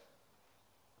consideration.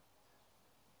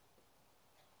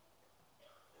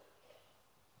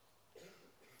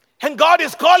 And God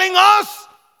is calling us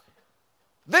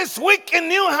this week in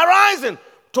New Horizon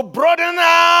to broaden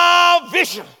our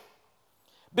vision.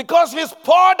 Because He's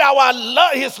poured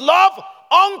His love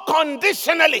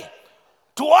unconditionally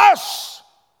to us.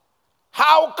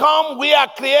 How come we are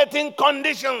creating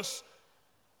conditions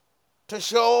to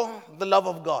show the love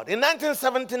of God? In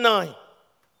 1979,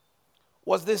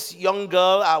 was this young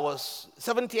girl, I was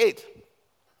 78.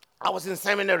 I was in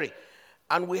seminary,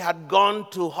 and we had gone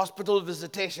to hospital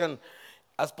visitation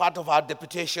as part of our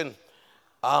deputation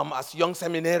as young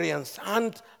seminarians.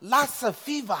 And Lassa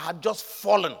fever had just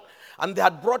fallen, and they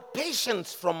had brought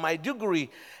patients from Maiduguri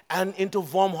and into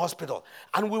Vom Hospital.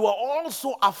 And we were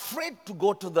also afraid to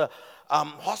go to the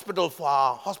hospital for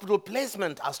our hospital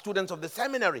placement as students of the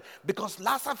seminary, because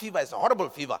Lassa fever is a horrible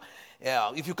fever.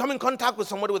 If you come in contact with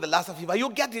somebody with a Lassa fever, you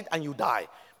get it and you die,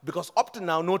 because up to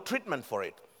now, no treatment for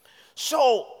it.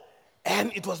 So,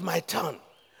 and it was my turn.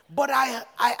 But I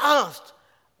asked,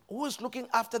 who is looking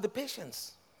after the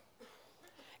patients?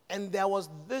 And there was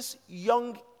this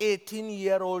young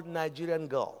 18-year-old Nigerian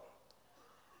girl.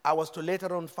 I was to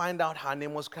later on find out her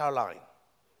name was Caroline.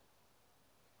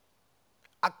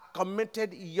 A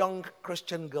committed young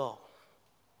Christian girl.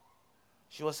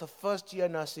 She was a first-year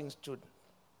nursing student.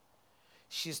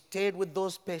 She stayed with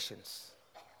those patients.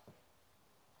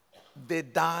 They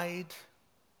died,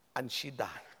 and she died.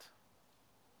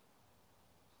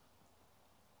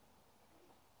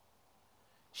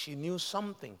 She knew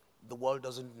something the world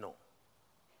doesn't know.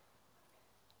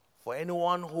 For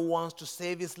anyone who wants to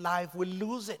save his life will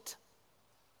lose it.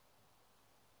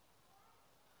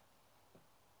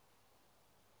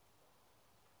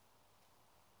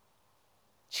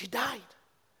 She died.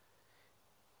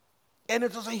 And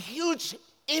it was a huge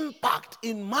impact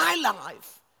in my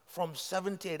life from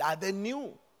 78. I then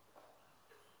knew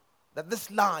that this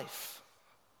life,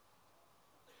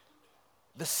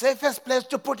 the safest place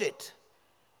to put it,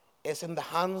 is in the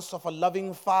hands of a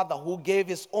loving Father who gave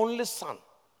His only Son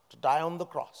to die on the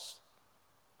cross.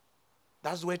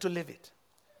 That's the way to live it.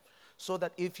 So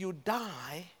that if you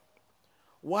die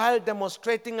while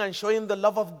demonstrating and showing the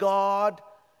love of God,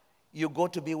 you go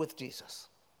to be with Jesus.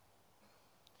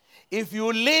 If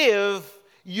you live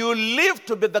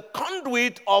to be the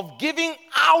conduit of giving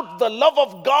out the love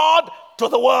of God to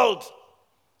the world.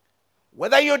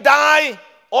 Whether you die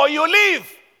or you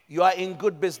live, you are in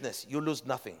good business. You lose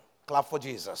nothing. Clap for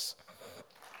Jesus.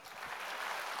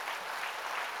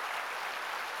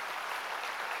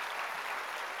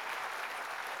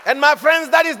 And my friends,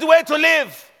 that is the way to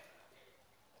live.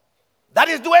 That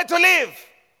is the way to live.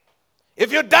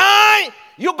 If you die,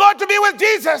 you go to be with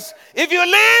Jesus. If you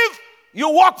live, you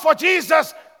walk for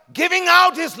Jesus, giving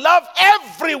out His love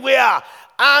everywhere.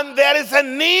 And there is a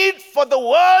need for the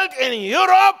world in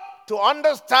Europe to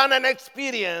understand and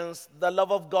experience the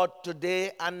love of God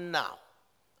today and now.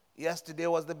 Yesterday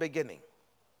was the beginning.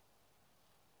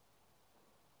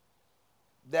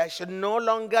 There should no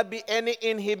longer be any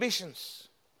inhibitions.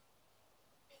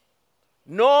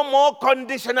 No more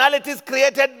conditionalities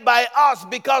created by us,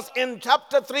 because in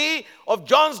chapter 3 of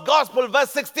John's Gospel,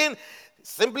 verse 16,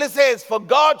 simply says, "For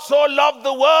God so loved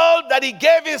the world that He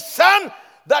gave His Son,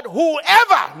 that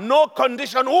whoever, no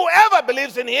condition, whoever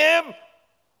believes in Him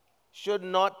should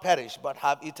not perish but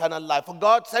have eternal life. For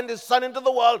God sent His Son into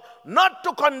the world not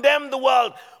to condemn the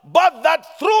world, but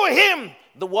that through Him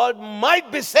the world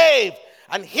might be saved."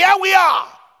 And here we are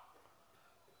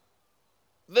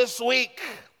this week,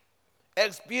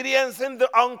 experiencing the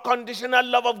unconditional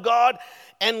love of God,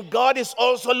 and God is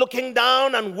also looking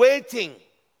down and waiting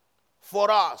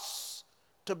for us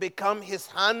to become His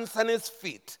hands and His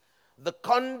feet, the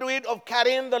conduit of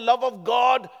carrying the love of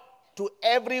God to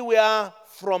everywhere,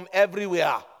 from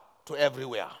everywhere to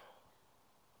everywhere.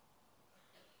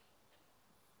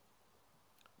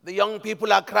 The young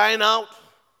people are crying out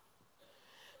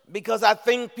because I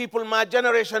think people my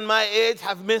generation, my age,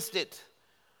 have missed it.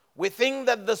 We think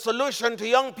that the solution to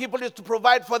young people is to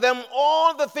provide for them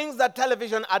all the things that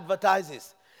television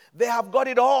advertises. They have got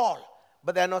it all,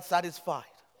 but they're not satisfied.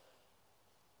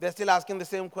 They're still asking the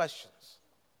same questions.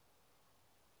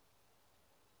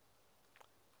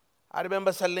 I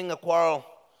remember settling a quarrel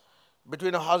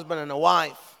between a husband and a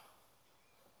wife.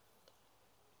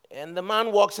 And the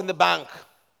man walks in the bank,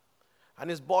 and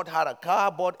he's bought her a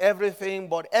car, bought everything,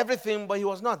 but he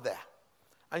was not there.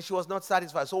 And she was not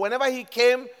satisfied. So whenever he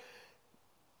came,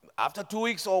 after 2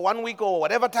 weeks or 1 week or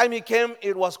whatever time he came,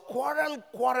 it was quarrel.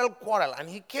 And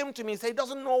he came to me and said, he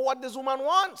doesn't know what this woman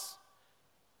wants.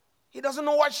 He doesn't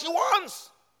know what she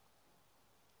wants.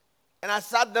 And I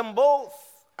sat them both.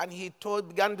 And he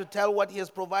began to tell what he has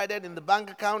provided in the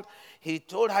bank account. He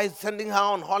told her he's sending her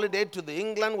on holiday to the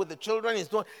England with the children.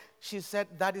 She said,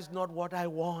 that is not what I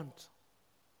want.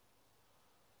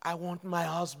 I want my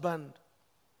husband.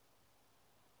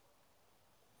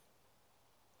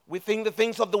 We think the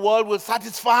things of the world will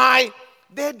satisfy.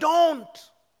 They don't.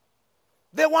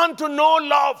 They want to know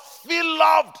love, feel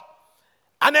loved,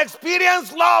 and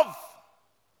experience love.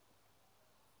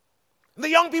 The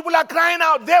young people are crying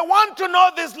out. They want to know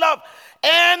this love.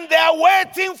 And they are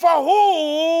waiting for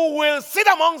who will sit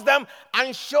amongst them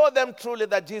and show them truly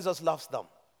that Jesus loves them.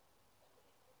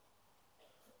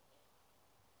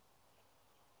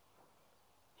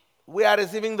 We are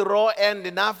receiving the raw end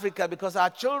in Africa because our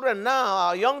children now,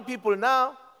 our young people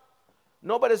now,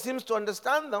 nobody seems to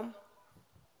understand them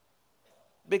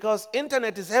because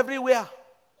internet is everywhere.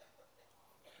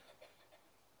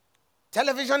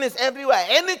 Television is everywhere.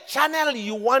 Any channel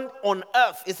you want on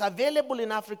earth is available in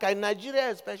Africa, in Nigeria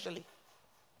especially.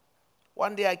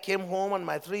 One day I came home and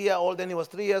my 3-year-old, then he was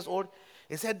 3 years old,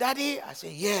 he said, Daddy, I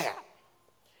said, yeah.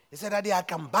 He said, Daddy, I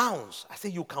can bounce. I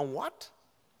said, you can what?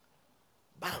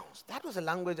 Bounce. That was a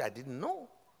language I didn't know.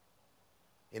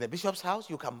 In a bishop's house,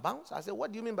 you can bounce? I said,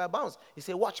 what do you mean by bounce? He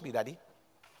said, watch me, Daddy.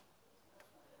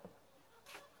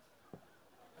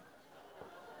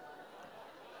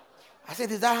 I said,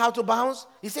 is that how to bounce?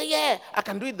 He said, yeah, I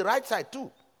can do it the right side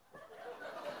too.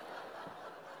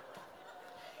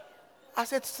 I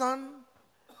said, son,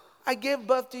 I gave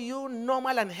birth to you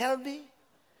normal and healthy.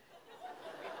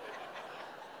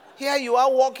 Here you are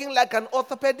walking like an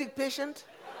orthopedic patient.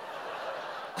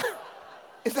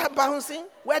 Is that bouncing?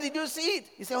 Where did you see it?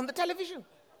 He said, on the television.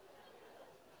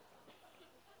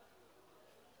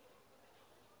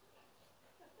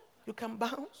 You can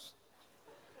bounce.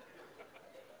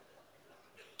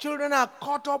 Children are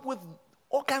caught up with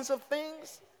all kinds of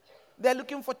things. They're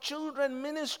looking for children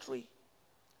ministry.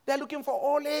 They're looking for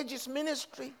all ages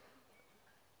ministry.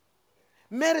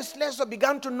 Mary Slessor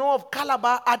began to know of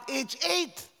Calabar at age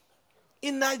 8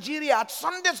 in Nigeria at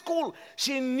Sunday school.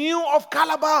 She knew of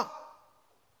Calabar.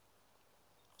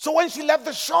 So when she left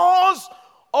the shores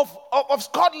of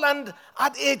Scotland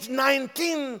at age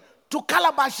 19 to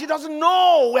Calabar, she doesn't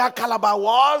know where Calabar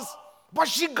was. But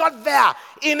she got there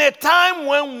in a time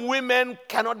when women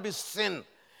cannot be seen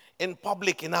in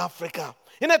public in Africa.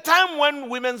 In a time when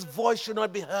women's voice should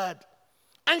not be heard.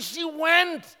 And she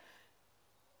went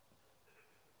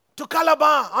to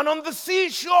Calabar. And on the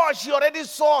seashore, she already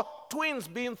saw twins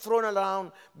being thrown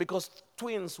around because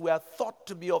twins were thought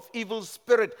to be of evil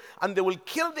spirit. And they will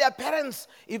kill their parents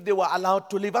if they were allowed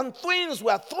to live. And twins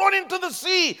were thrown into the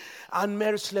sea. And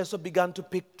Mary Slessor began to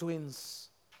pick twins.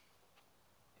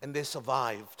 And they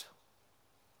survived.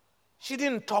 She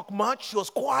didn't talk much. She was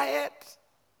quiet.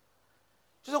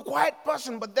 She's a quiet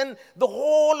person. But then the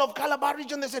whole of Calabar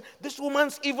region, they said, this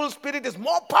woman's evil spirit is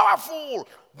more powerful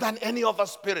than any other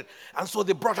spirit. And so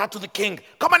they brought her to the king.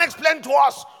 Come and explain to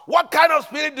us, what kind of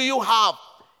spirit do you have?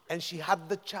 And she had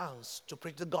the chance to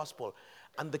preach the gospel.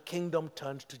 And the kingdom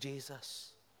turned to Jesus.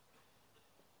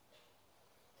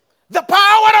 The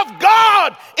power of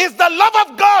God is the love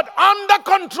of God under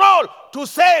control to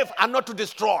save and not to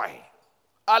destroy.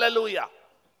 Hallelujah.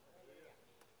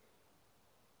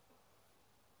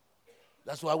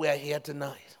 That's why we are here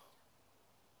tonight.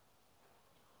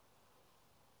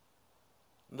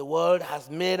 The world has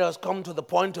made us come to the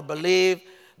point to believe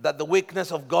that the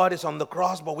weakness of God is on the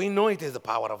cross, but we know it is the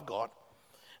power of God.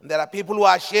 And there are people who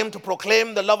are ashamed to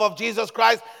proclaim the love of Jesus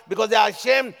Christ because they are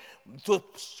ashamed to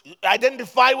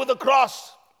identify with the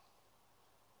cross.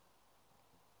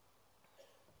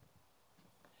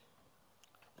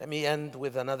 Let me end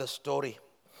with another story.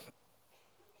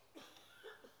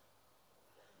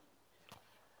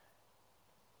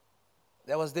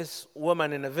 There was this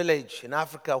woman in a village in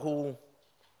Africa who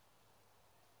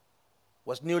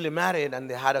was newly married and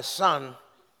they had a son,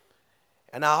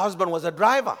 and her husband was a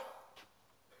driver.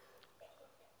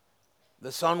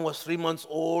 The son was 3 months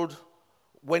old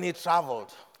when he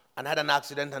traveled and had an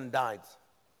accident and died.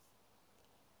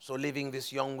 So leaving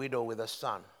this young widow with a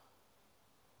son.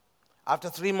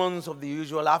 After 3 months of the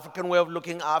usual African way of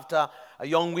looking after a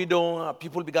young widow,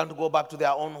 people began to go back to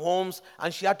their own homes,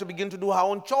 and she had to begin to do her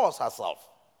own chores herself.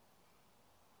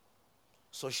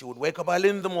 So she would wake up early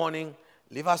in the morning,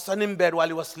 leave her son in bed while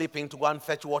he was sleeping to go and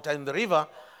fetch water in the river,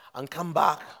 and come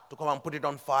back to come and put it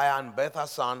on fire and bathe her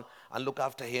son and look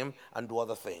after him and do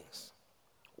other things.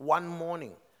 One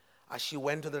morning, as she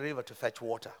went to the river to fetch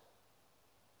water,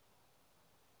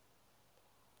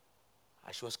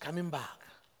 as she was coming back,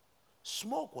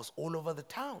 smoke was all over the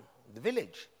town, the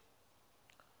village.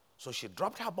 So she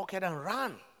dropped her bucket and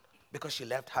ran because she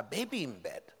left her baby in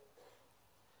bed.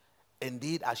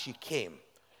 Indeed, as she came,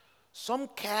 some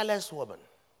careless woman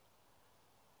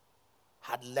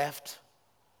had left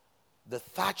the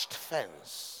thatched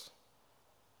fence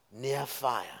near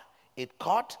fire. It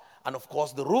caught, and of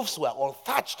course the roofs were all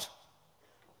thatched.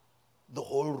 The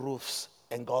whole roofs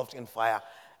engulfed in fire.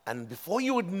 And before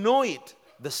you would know it,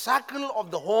 the circle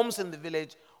of the homes in the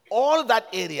village, all that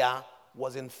area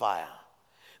was in fire.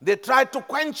 They tried to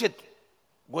quench it,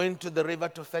 going to the river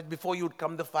to fetch. Before you would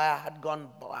come, the fire had gone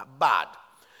bad.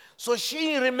 So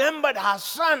she remembered her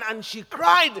son and she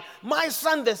cried, "My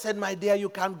son." They said, "My dear, you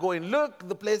can't go in. Look,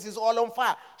 the place is all on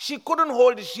fire." She couldn't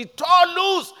hold it. She tore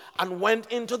loose and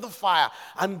went into the fire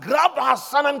and grabbed her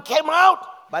son and came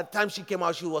out. By the time she came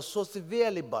out, she was so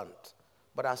severely burnt.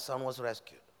 But her son was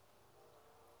rescued.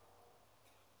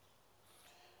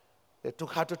 They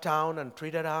took her to town and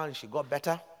treated her, and she got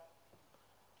better.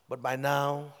 But by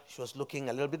now, she was looking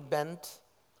a little bit bent,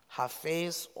 her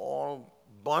face all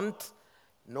burnt,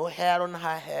 no hair on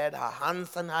her head, her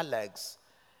hands and her legs,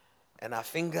 and her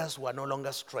fingers were no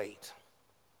longer straight.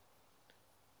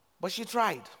 But she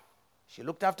tried. She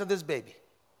looked after this baby.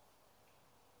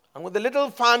 And with the little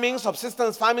farming,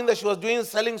 subsistence farming that she was doing,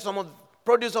 selling some of the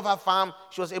produce of her farm,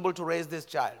 she was able to raise this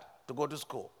child to go to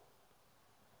school.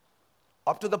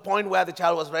 Up to the point where the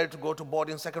child was ready to go to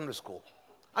boarding secondary school.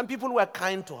 And people were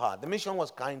kind to her. The mission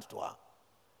was kind to her.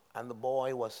 And the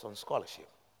boy was on scholarship.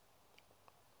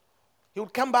 He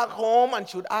would come back home and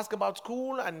she would ask about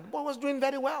school, and the boy was doing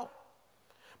very well.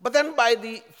 But then by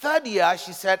the third year,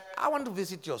 she said, "I want to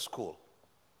visit your school."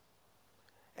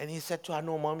 And he said to her,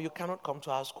 "No, Mom, you cannot come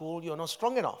to our school. You're not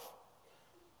strong enough."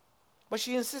 But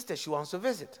she insisted she wants to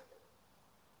visit.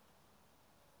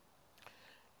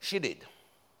 She did.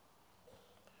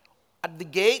 At the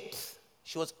gate,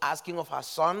 she was asking of her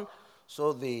son,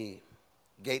 so the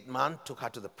gate man took her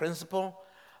to the principal,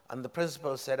 and the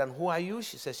principal said, "And who are you?"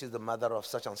 She said, "She's the mother of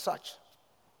such and such."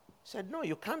 He said, "No,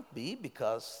 you can't be,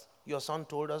 because your son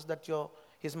told us that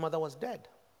his mother was dead."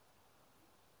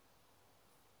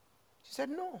 She said,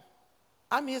 "No,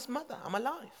 I'm his mother. I'm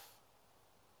alive."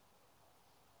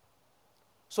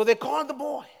 So they called the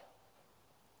boy.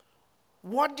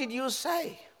 "What did you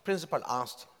say?" Principal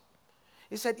asked.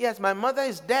 He said, "Yes, my mother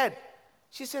is dead."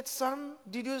 She said, "Son,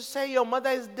 did you say your mother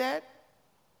is dead?"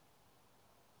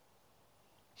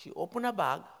 She opened her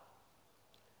bag,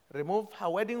 removed her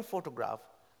wedding photograph,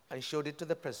 and showed it to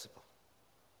the principal.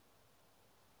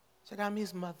 She said, "I'm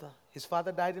his mother. His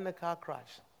father died in a car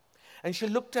crash." And she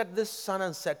looked at this son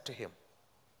and said to him,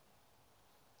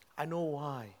 "I know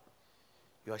why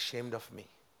you're ashamed of me.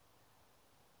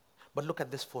 But look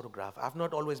at this photograph. I've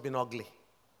not always been ugly.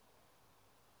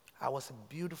 I was a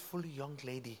beautiful young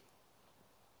lady.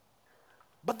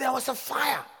 But there was a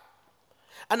fire.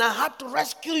 And I had to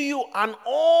rescue you, and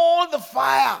all the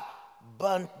fire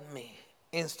burnt me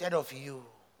instead of you.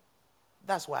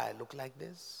 That's why I look like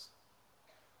this.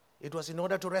 It was in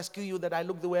order to rescue you that I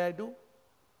look the way I do.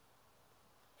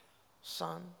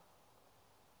 Son,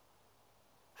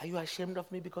 are you ashamed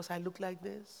of me because I look like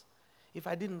this? If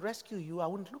I didn't rescue you, I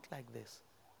wouldn't look like this."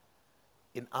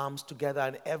 In arms together,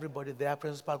 and everybody there,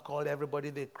 principal called everybody,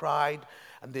 they cried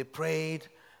and they prayed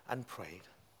and prayed.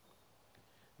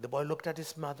 The boy looked at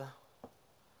his mother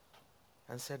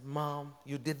and said, "Mom,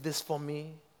 you did this for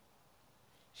me?"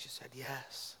 She said,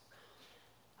 "Yes.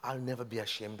 I'll never be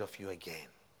ashamed of you again."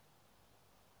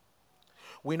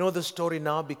 We know the story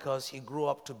now because he grew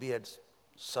up to be a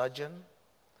surgeon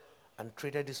and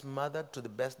treated his mother to the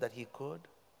best that he could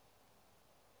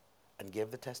and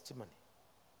gave the testimony.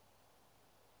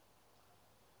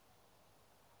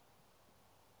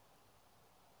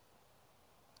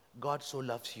 God so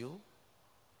loves you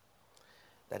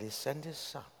that he sent his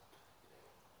son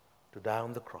to die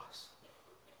on the cross.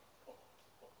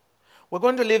 We're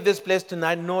going to leave this place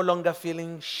tonight no longer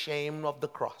feeling shame of the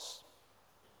cross.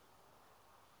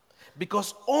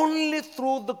 Because only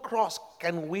through the cross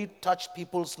can we touch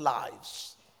people's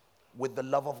lives with the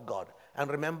love of God. And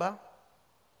remember,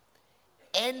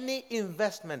 any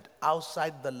investment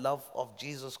outside the love of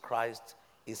Jesus Christ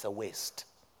is a waste.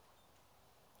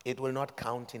 It will not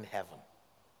count in heaven.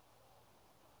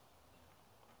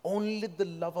 Only the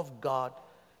love of God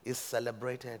is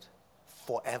celebrated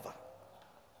forever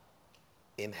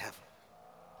in heaven.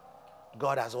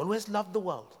 God has always loved the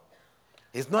world.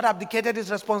 He's not abdicated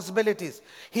his responsibilities.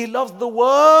 He loves the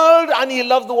world, and he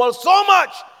loves the world so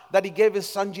much that he gave his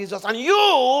son Jesus. And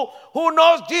you who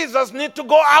knows Jesus need to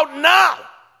go out now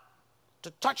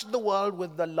to touch the world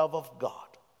with the love of God.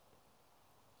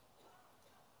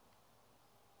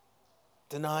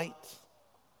 Tonight,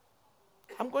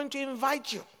 I'm going to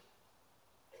invite you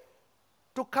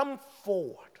to come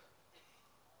forward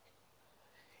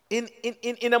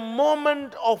in a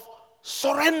moment of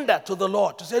surrender to the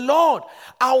Lord, to say, Lord,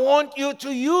 I want you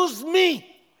to use me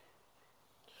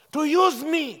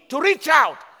to reach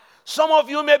out. Some of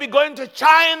you may be going to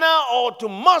China or to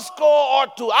Moscow or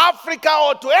to Africa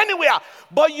or to anywhere,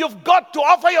 but you've got to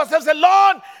offer yourself, say,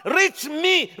 Lord, reach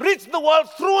me, reach the world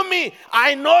through me.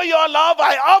 I know your love.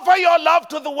 I offer your love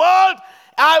to the world.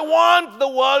 I want the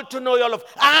world to know your love.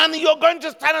 And you're going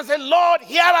to stand and say, Lord,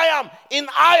 here I am in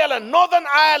Ireland, Northern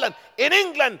Ireland, in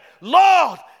England.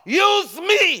 Lord, use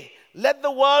me. Let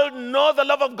the world know the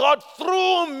love of God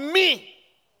through me.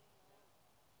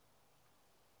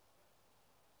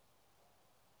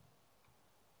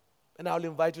 And I'll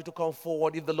invite you to come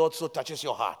forward if the Lord so touches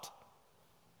your heart.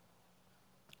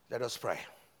 Let us pray.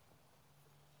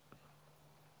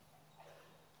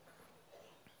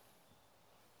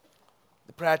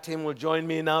 The prayer team will join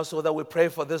me now so that we pray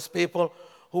for these people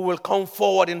who will come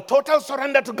forward in total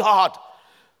surrender to God.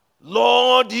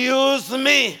 Lord, use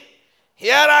me.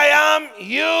 Here I am,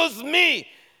 use me.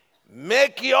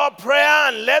 Make your prayer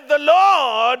and let the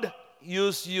Lord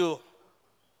use you.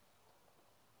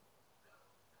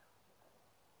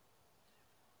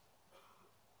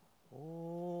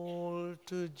 All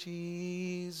to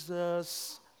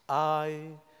Jesus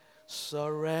I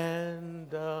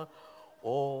surrender.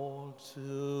 All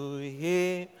to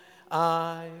Him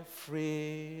I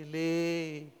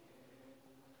freely.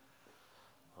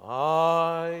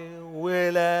 I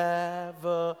will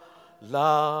ever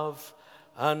love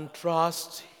and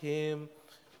trust Him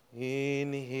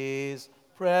in His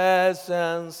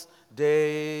presence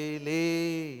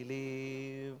daily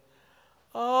live.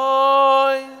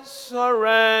 I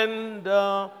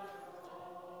surrender.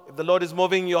 If the Lord is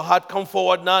moving your heart, come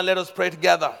forward now. Let us pray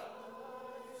together.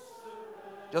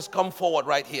 Just come forward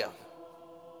right here.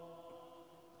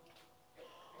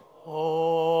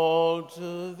 All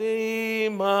to Thee,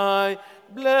 my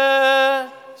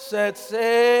blessed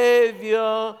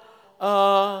Savior,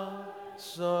 I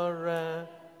surrender.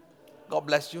 God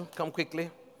bless you. Come quickly.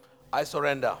 I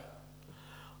surrender.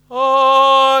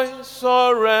 I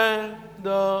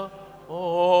surrender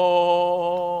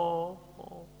all.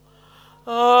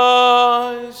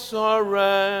 I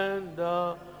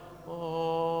surrender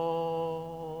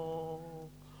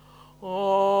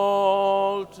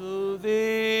all to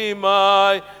Thee,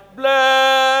 my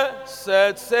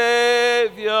blessed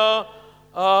Savior,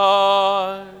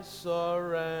 I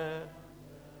surrender.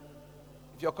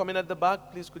 If you're coming at the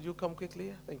back, please could you come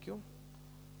quickly? Thank you.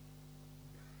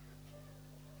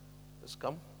 Let's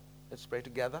come. Let's pray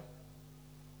together.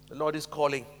 The Lord is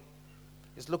calling.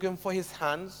 He's looking for His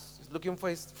hands. He's looking for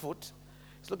His foot.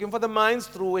 He's looking for the minds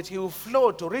through which He will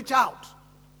flow to reach out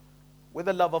with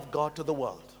the love of God to the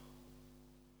world.